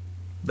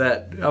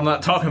that, I'm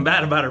not talking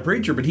bad about a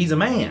preacher, but he's a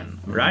man,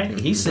 right?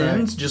 He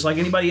sins just like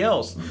anybody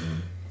else.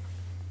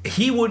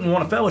 He wouldn't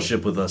want a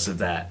fellowship with us at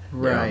that.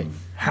 Right.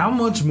 How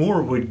much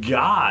more would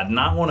God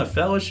not want a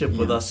fellowship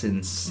with us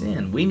in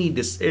sin? We need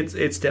to.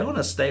 It's telling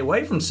us stay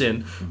away from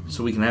sin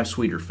so we can have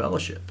sweeter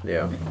fellowship.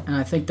 Yeah. And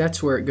I think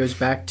that's where it goes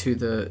back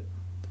to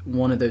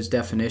one of those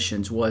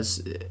definitions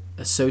was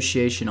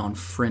association on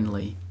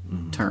friendly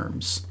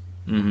terms.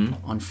 Mm-hmm.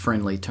 On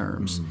friendly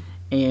terms.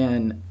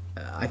 And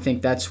I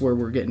think that's where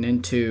we're getting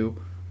into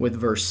with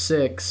verse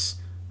 6.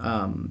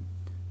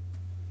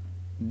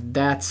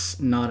 That's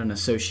not an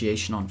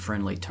association on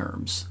friendly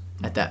terms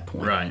at that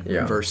point. Right.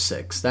 Yeah. Verse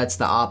 6. That's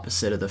the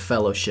opposite of the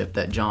fellowship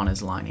that John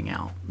is lining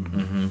out.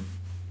 Mm-hmm.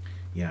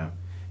 Yeah.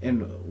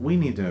 And we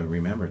need to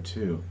remember,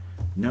 too,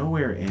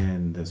 nowhere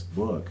in this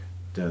book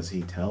does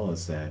he tell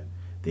us that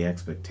the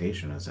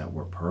expectation is that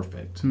we're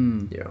perfect.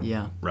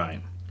 Yeah.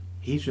 Right.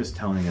 He's just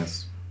telling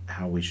us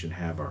how we should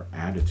have our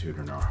attitude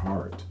and our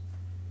heart.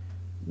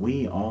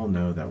 We all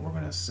know that we're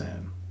going to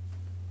sin.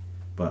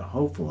 But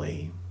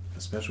hopefully,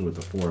 especially with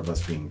the four of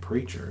us being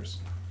preachers,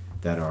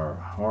 that our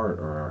heart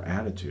or our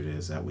attitude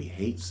is that we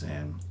hate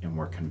sin and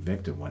we're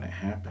convicted when it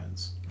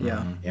happens.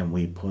 Yeah. And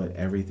we put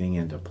everything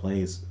into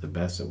place the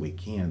best that we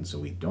can so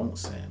we don't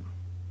sin.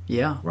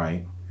 Yeah.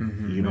 Right?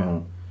 You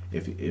don't,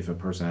 if a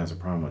person has a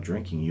problem with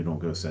drinking, you don't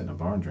go sit in a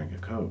bar and drink a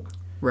Coke.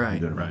 Right. You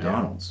go to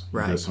McDonald's.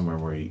 Right. You go somewhere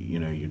where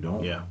you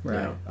don't. Yeah.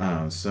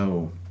 Right.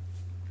 So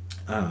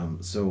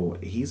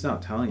he's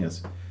not telling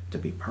us to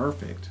be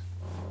perfect.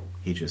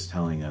 He's just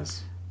telling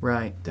us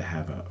Right. to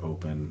have an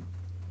open,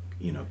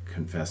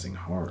 confessing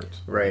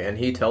heart. Right, and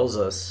he tells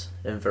us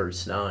in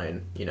verse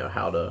 9,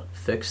 how to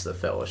fix the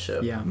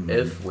fellowship Yeah.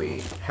 if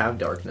we have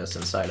darkness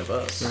inside of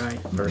us. Right.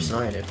 Verse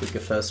 9, if we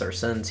confess our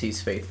sins,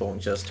 he's faithful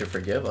and just to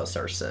forgive us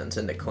our sins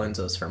and to cleanse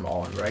us from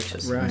all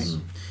unrighteousness.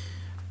 Right.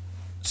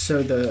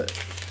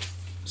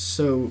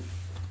 So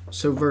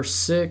verse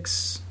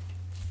 6,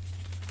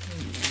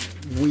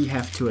 we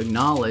have to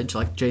acknowledge,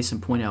 like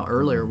Jason pointed out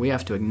earlier, we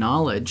have to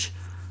acknowledge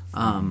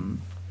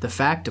the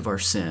fact of our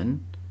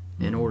sin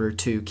in order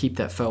to keep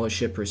that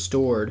fellowship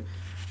restored.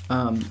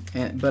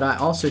 But I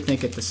also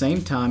think at the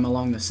same time,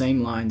 along the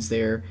same lines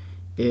there,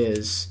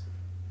 is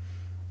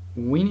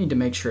we need to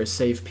make sure as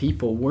saved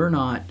people, we're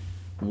not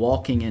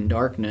walking in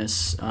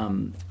darkness,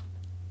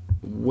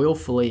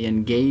 willfully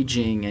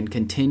engaging and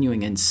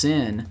continuing in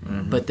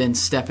sin, but then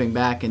stepping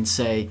back and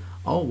say,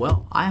 oh,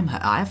 well, I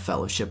have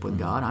fellowship with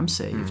God. I'm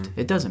saved.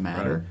 It doesn't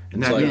matter. Right.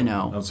 And that,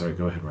 I'm I'm sorry,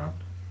 go ahead, Rob.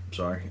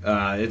 Sorry.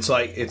 It's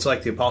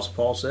like the Apostle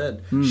Paul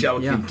said, shall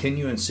we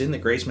continue in sin that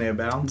grace may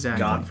abound? Exactly.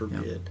 God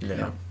forbid.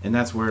 Yeah. And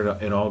that's where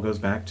it all goes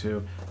back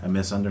to a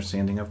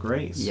misunderstanding of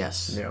grace.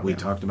 Yes. Yeah. We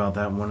talked about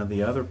that in one of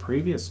the other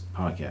previous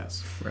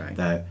podcasts. Right.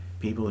 That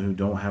people who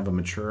don't have a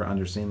mature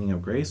understanding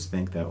of grace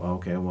think that,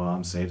 okay, well,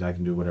 I'm saved, I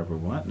can do whatever I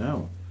want.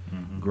 No.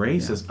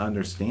 Grace is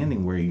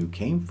understanding where you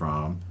came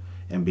from,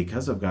 and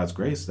because of God's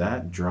grace,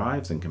 that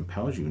drives and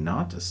compels you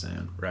not to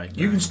sin. Right.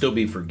 You can still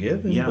be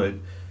forgiven, but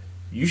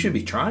you should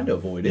be trying to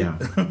avoid it. Yeah.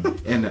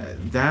 And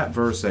that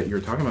verse that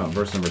you're talking about,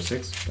 verse number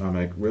 6,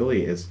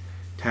 really is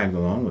tagged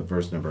along with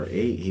verse number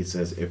 8. He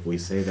says, if we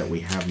say that we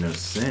have no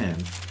sin,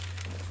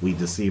 we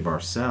deceive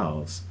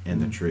ourselves,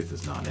 and the truth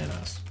is not in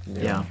us.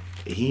 Yeah.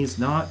 He's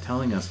not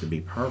telling us to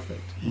be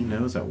perfect. He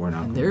knows that we're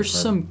not going to be There's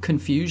perfect. some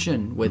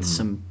confusion with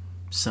some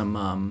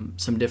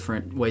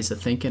different ways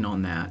of thinking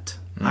on that.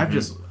 I've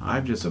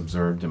just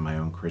observed in my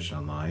own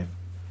Christian life,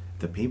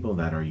 the people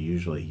that are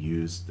usually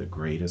used the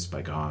greatest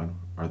by God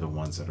are the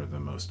ones that are the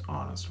most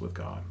honest with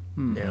God.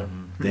 Yeah.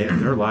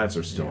 Their lives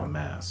are still a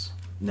mess.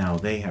 Now,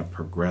 they have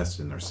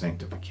progressed in their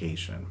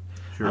sanctification.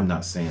 Sure. I'm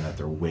not saying that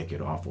they're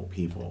wicked, awful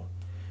people,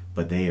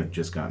 but they have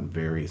just gotten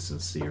very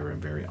sincere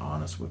and very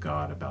honest with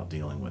God about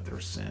dealing with their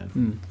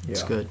sin.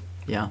 It's Yeah. good.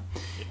 Yeah,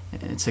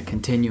 it's a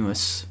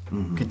continuous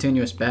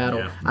battle.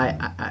 Yeah.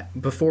 I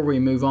before we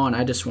move on,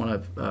 I just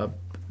want to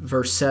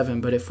verse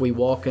 7. But if we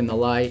walk in the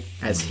light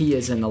as He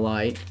is in the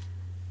light,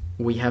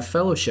 we have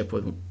fellowship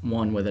with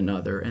one with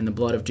another, and the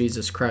blood of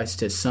Jesus Christ,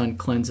 His Son,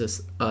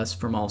 cleanses us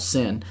from all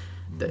sin.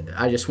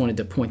 I just wanted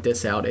to point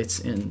this out. It's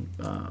in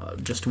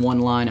just one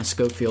line of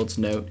Scofield's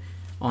note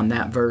on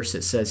that verse.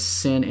 It says,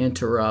 "Sin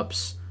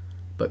interrupts,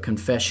 but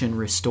confession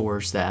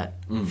restores that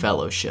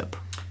fellowship."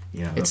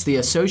 Yeah, It's the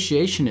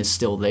association is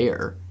still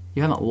there.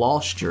 You haven't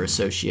lost your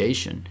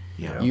association.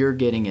 Yeah. You're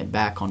getting it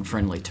back on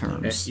friendly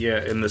terms. Yeah,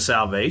 and the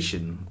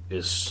salvation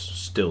is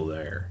still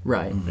there.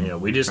 Right.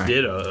 We just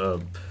did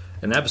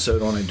an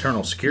episode on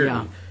internal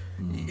security.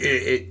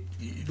 Yeah.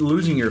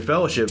 Losing your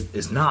fellowship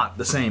is not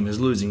the same as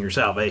losing your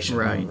salvation.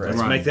 Right.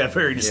 Let's make that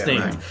very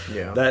distinct. Right.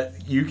 Yeah.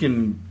 That you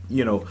can,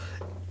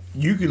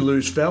 you could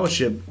lose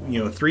fellowship.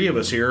 3 of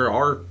us here,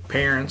 our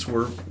parents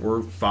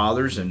were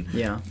fathers, and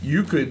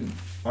you could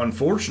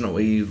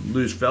unfortunately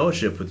lose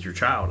fellowship with your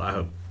child.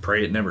 I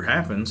pray it never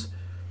happens,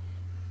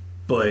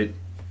 but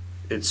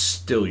it's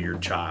still your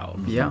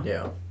child. Yeah.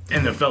 Yeah.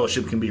 And the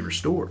fellowship can be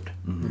restored.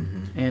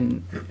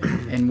 And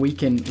we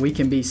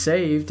can be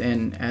saved,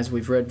 and as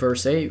we've read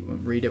verse 8,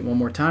 read it one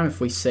more time.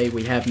 If we say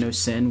we have no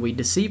sin, we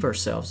deceive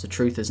ourselves. The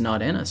truth is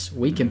not in us.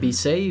 We can be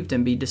saved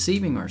and be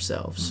deceiving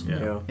ourselves.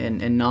 Yeah.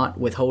 And not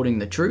withholding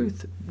the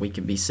truth. We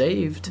can be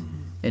saved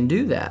and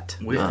do that.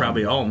 We've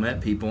probably all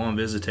met people on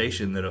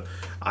visitation that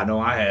I know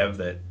I have,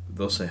 that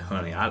they'll say,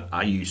 honey,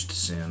 I used to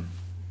sin.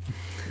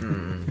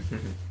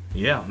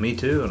 Yeah, me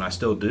too, and I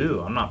still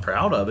do. I'm not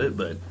proud of it,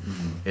 but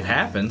it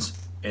happens,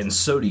 and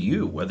so do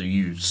you, whether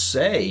you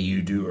say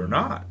you do or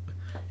not.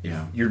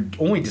 Yeah. You're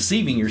only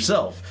deceiving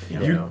yourself.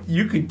 Yeah.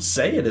 You could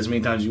say it as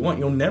many times as you want.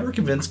 You'll never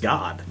convince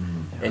God.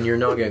 And you're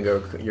not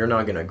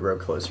gonna grow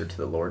closer to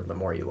the Lord the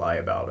more you lie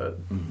about it.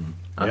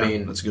 I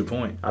mean, that's a good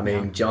point. I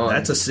mean, John.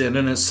 That's a sin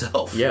in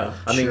itself. Yeah,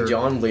 I mean,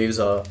 John leaves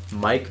a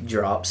mic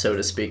drop, so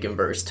to speak, in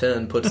verse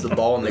 10, puts the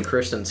ball in the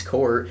Christian's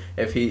court.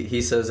 If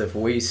he says, if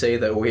we say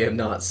that we have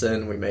not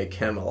sinned, we make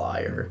him a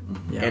liar,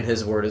 and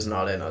his word is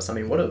not in us. I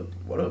mean, what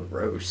a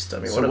roast. I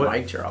mean, what a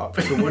mic drop.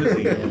 So what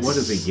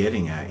is he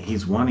getting at?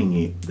 He's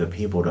wanting the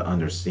people to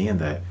understand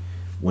that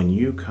when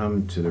you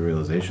come to the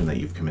realization that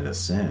you've committed a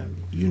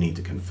sin, you need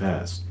to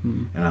confess.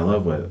 And I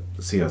love what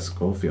C.S.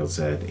 Schofield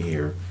said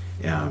here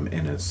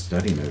in his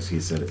study notes.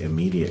 He said,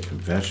 immediate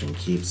confession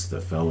keeps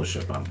the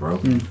fellowship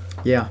unbroken.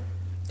 Yeah.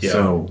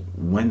 So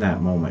when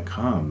that moment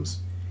comes,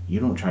 you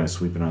don't try to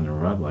sweep it under the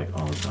rug like,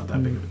 oh, it's not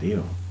that big of a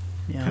deal.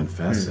 Yeah.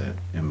 Confess it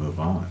and move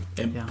on.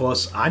 And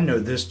plus, I know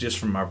this just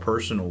from my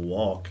personal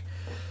walk.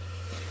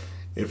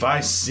 If I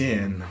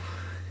sin,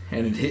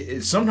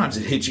 and sometimes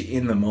it hits you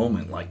in the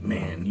moment, like,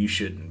 man, you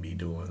shouldn't be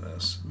doing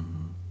this.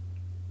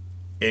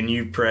 And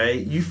you pray,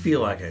 you feel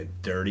like a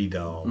dirty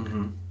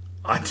dog.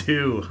 I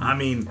do. I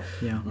mean,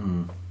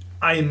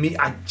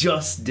 I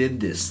just did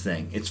this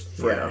thing. It's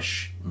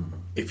fresh.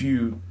 If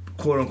you,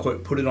 quote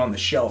unquote, put it on the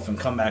shelf and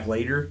come back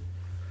later,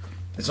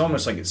 it's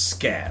almost like it's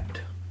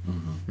scabbed.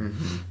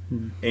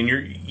 And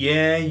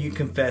you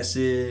confess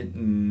it,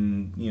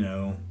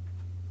 and,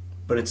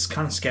 but it's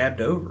kind of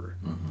scabbed over.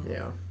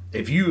 Yeah.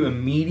 If you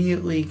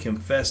immediately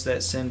confess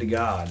that sin to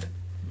God,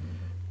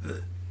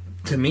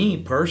 to me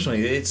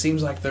personally, it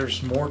seems like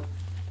there's more.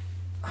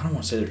 I don't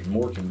want to say there's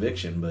more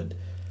conviction, but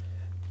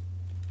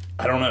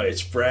I don't know.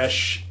 It's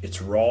fresh,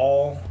 it's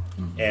raw,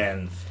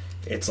 and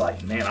it's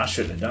like, man, I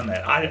shouldn't have done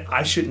that.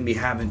 I shouldn't be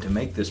having to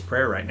make this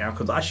prayer right now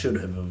because I should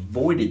have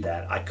avoided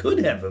that. I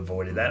could have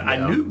avoided that.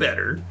 I knew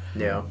better.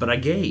 Yeah. But I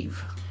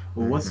gave.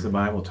 Well, what's the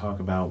Bible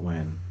talk about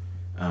when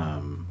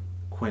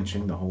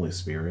quenching the Holy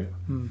Spirit?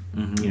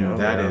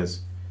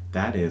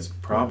 That is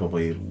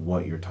probably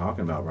what you're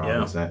talking about,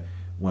 Rob. Is that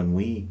when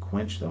we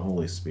quench the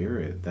Holy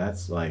Spirit,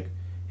 that's like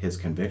His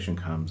conviction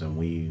comes and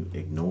we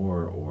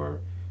ignore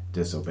or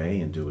disobey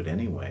and do it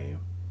anyway.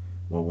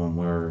 Well,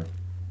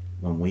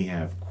 when we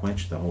have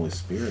quenched the Holy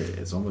Spirit,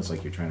 it's almost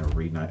like you're trying to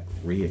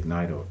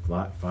reignite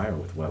a fire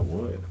with wet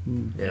wood.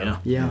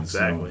 Yeah,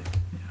 exactly.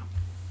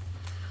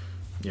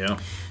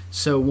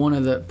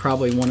 So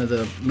probably one of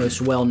the most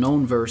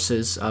well-known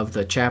verses of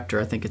the chapter,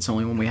 I think it's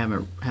only one we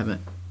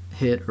haven't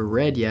hit or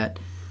read yet,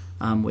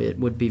 it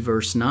would be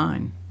verse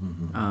 9.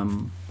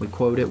 We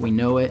quote it, we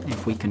know it,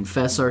 if we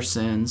confess our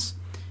sins,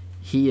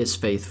 He is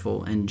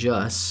faithful and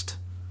just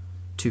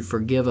to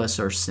forgive us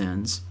our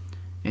sins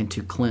and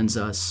to cleanse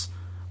us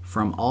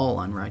from all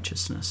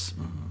unrighteousness.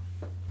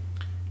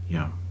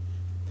 Yeah.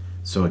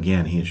 So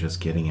again, he's just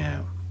getting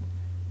at,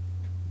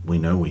 we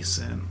know we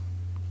sin.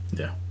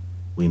 Yeah.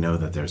 We know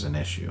that there's an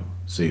issue,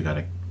 so you got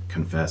to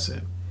confess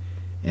it.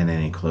 And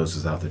then he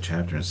closes out the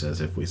chapter and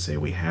says, if we say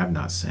we have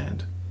not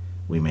sinned,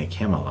 we make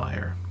Him a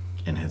liar,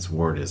 and His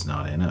word is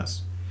not in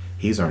us.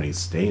 He's already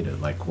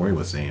stated, like Corey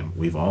was saying,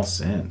 we've all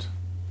sinned.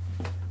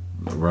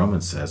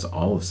 Romans says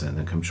all have sinned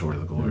and come short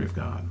of the glory of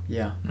God.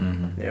 Yeah.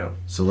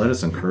 So let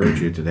us encourage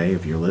you today,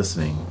 if you're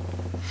listening,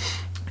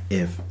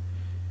 if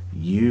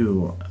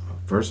you,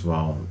 first of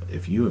all,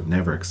 if you have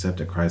never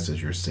accepted Christ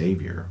as your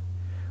Savior,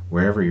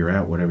 wherever you're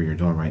at, whatever you're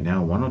doing right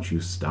now, why don't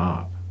you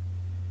stop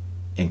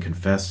and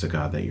confess to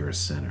God that you're a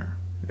sinner?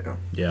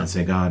 And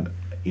say, God,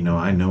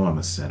 I know I'm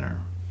a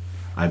sinner.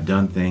 I've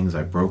done things,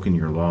 I've broken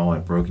your law,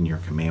 I've broken your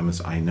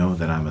commandments. I know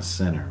that I'm a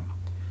sinner.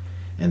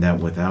 And that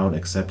without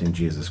accepting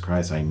Jesus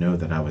Christ, I know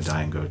that I would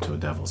die and go to a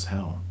devil's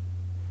hell.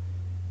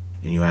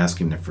 And you ask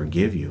Him to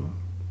forgive you.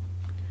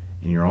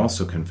 And you're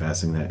also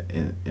confessing that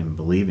and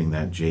believing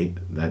that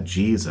that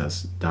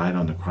Jesus died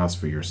on the cross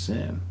for your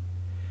sin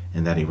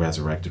and that He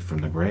resurrected from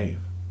the grave.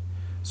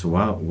 So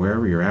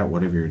wherever you're at,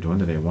 whatever you're doing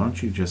today, why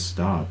don't you just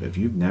stop? If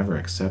you've never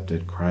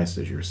accepted Christ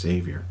as your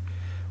Savior,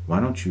 why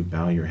don't you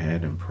bow your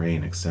head and pray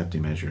and accept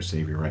Him as your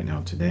Savior right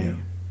now today?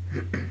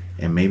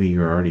 And maybe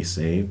you're already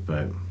saved,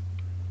 but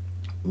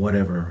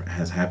whatever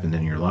has happened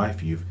in your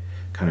life, you've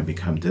kind of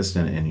become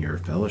distant in your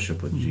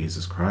fellowship with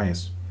Jesus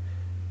Christ.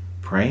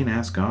 Pray and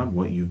ask God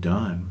what you've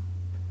done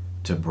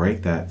to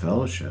break that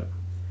fellowship.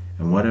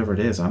 And whatever it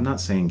is, I'm not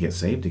saying get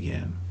saved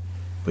again,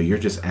 but you're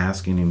just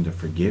asking Him to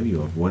forgive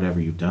you of whatever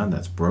you've done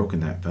that's broken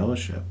that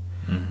fellowship.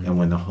 And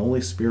when the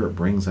Holy Spirit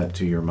brings that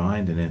to your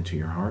mind and into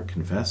your heart,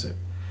 confess it.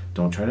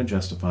 Don't try to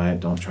justify it.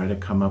 Don't try to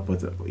come up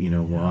with,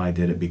 well, I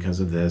did it because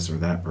of this or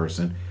that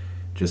person.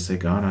 Just say,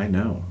 God, I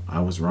know I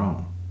was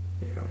wrong.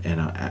 And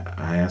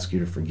I ask you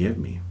to forgive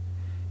me.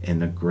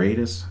 And the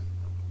greatest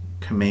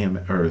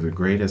commandment, or the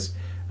greatest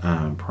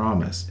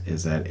promise,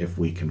 is that if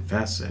we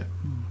confess it,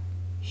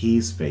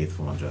 He's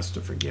faithful and just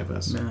to forgive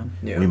us.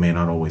 We may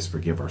not always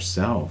forgive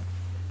ourselves,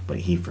 but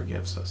He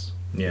forgives us.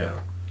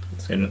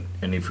 And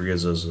He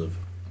forgives us of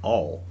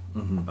all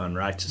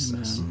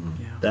unrighteousness.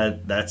 I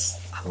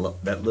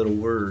love that little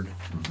word.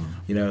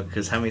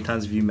 Because how many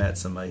times have you met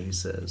somebody who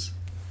says,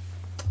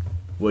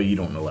 well, you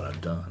don't know what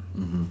I've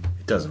done.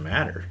 It doesn't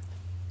matter.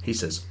 He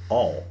says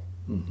all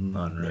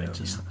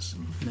unrighteousness.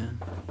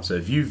 So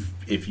if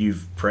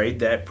you've prayed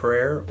that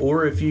prayer,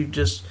 or if you've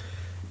just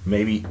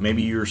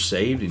Maybe you're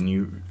saved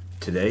and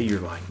today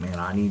you're like, man,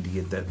 I need to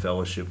get that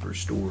fellowship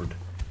restored.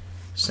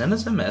 Send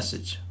us a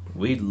message.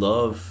 We'd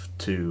love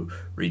to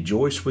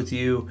rejoice with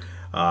you.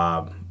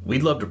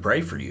 We'd love to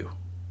pray for you.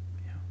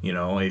 You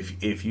know,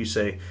 if you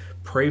say,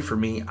 pray for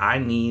me, I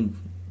need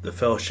the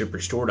fellowship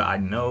restored, I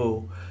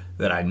know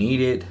that I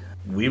need it,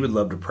 we would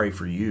love to pray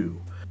for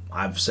you.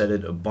 I've said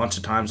it a bunch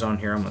of times on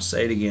here, I'm going to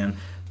say it again.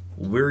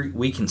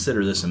 We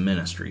consider this a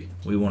ministry.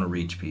 We want to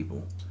reach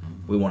people.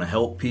 We want to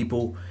help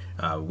people.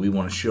 We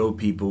want to show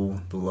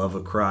people the love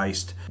of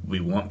Christ. We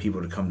want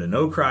people to come to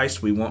know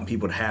Christ. We want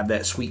people to have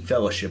that sweet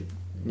fellowship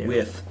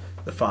with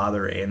the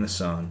Father and the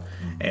Son.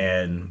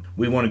 And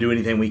we want to do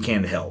anything we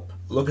can to help.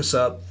 Look us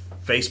up.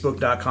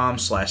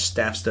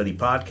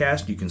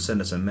 Facebook.com/staffstudypodcast. You can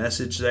send us a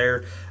message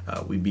there.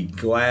 We'd be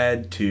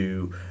glad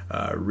to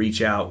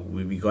reach out.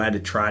 We'd be glad to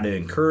try to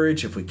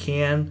encourage if we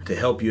can, to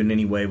help you in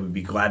any way. We'd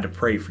be glad to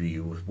pray for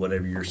you with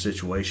whatever your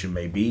situation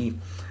may be.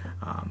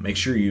 Make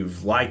sure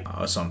you've liked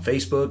us on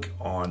Facebook,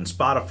 on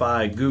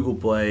Spotify, Google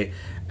Play,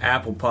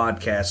 Apple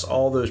Podcasts,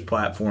 all those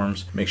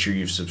platforms. Make sure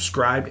you've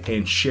subscribed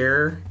and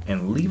share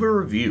and leave a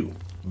review.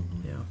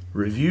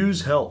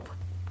 Reviews help,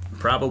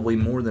 probably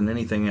more than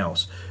anything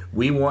else.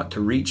 We want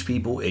to reach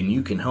people, and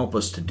you can help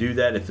us to do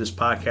that. If this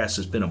podcast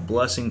has been a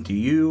blessing to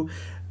you,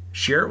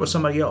 share it with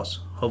somebody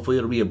else. Hopefully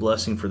it'll be a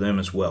blessing for them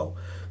as well.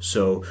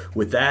 So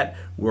with that,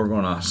 we're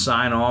going to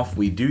sign off.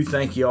 We do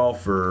thank y'all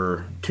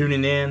for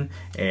tuning in,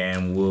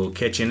 and we'll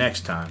catch you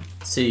next time.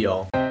 See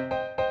y'all.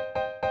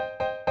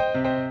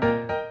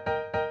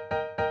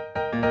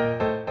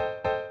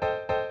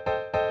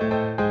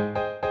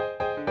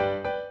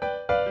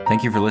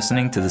 Thank you for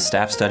listening to the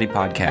Staff Study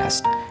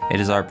Podcast. It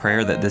is our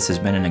prayer that this has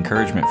been an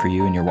encouragement for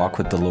you in your walk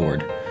with the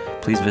Lord.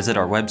 Please visit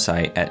our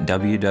website at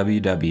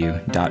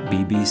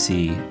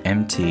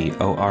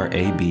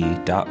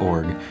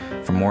www.bbcmtorab.org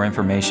for more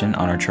information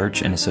on our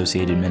church and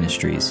associated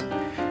ministries.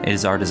 It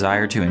is our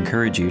desire to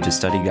encourage you to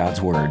study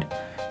God's Word.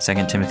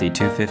 2 Timothy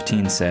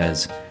 2:15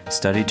 says,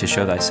 "Study to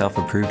show thyself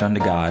approved unto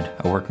God,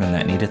 a workman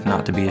that needeth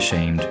not to be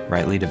ashamed,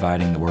 rightly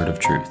dividing the word of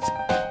truth."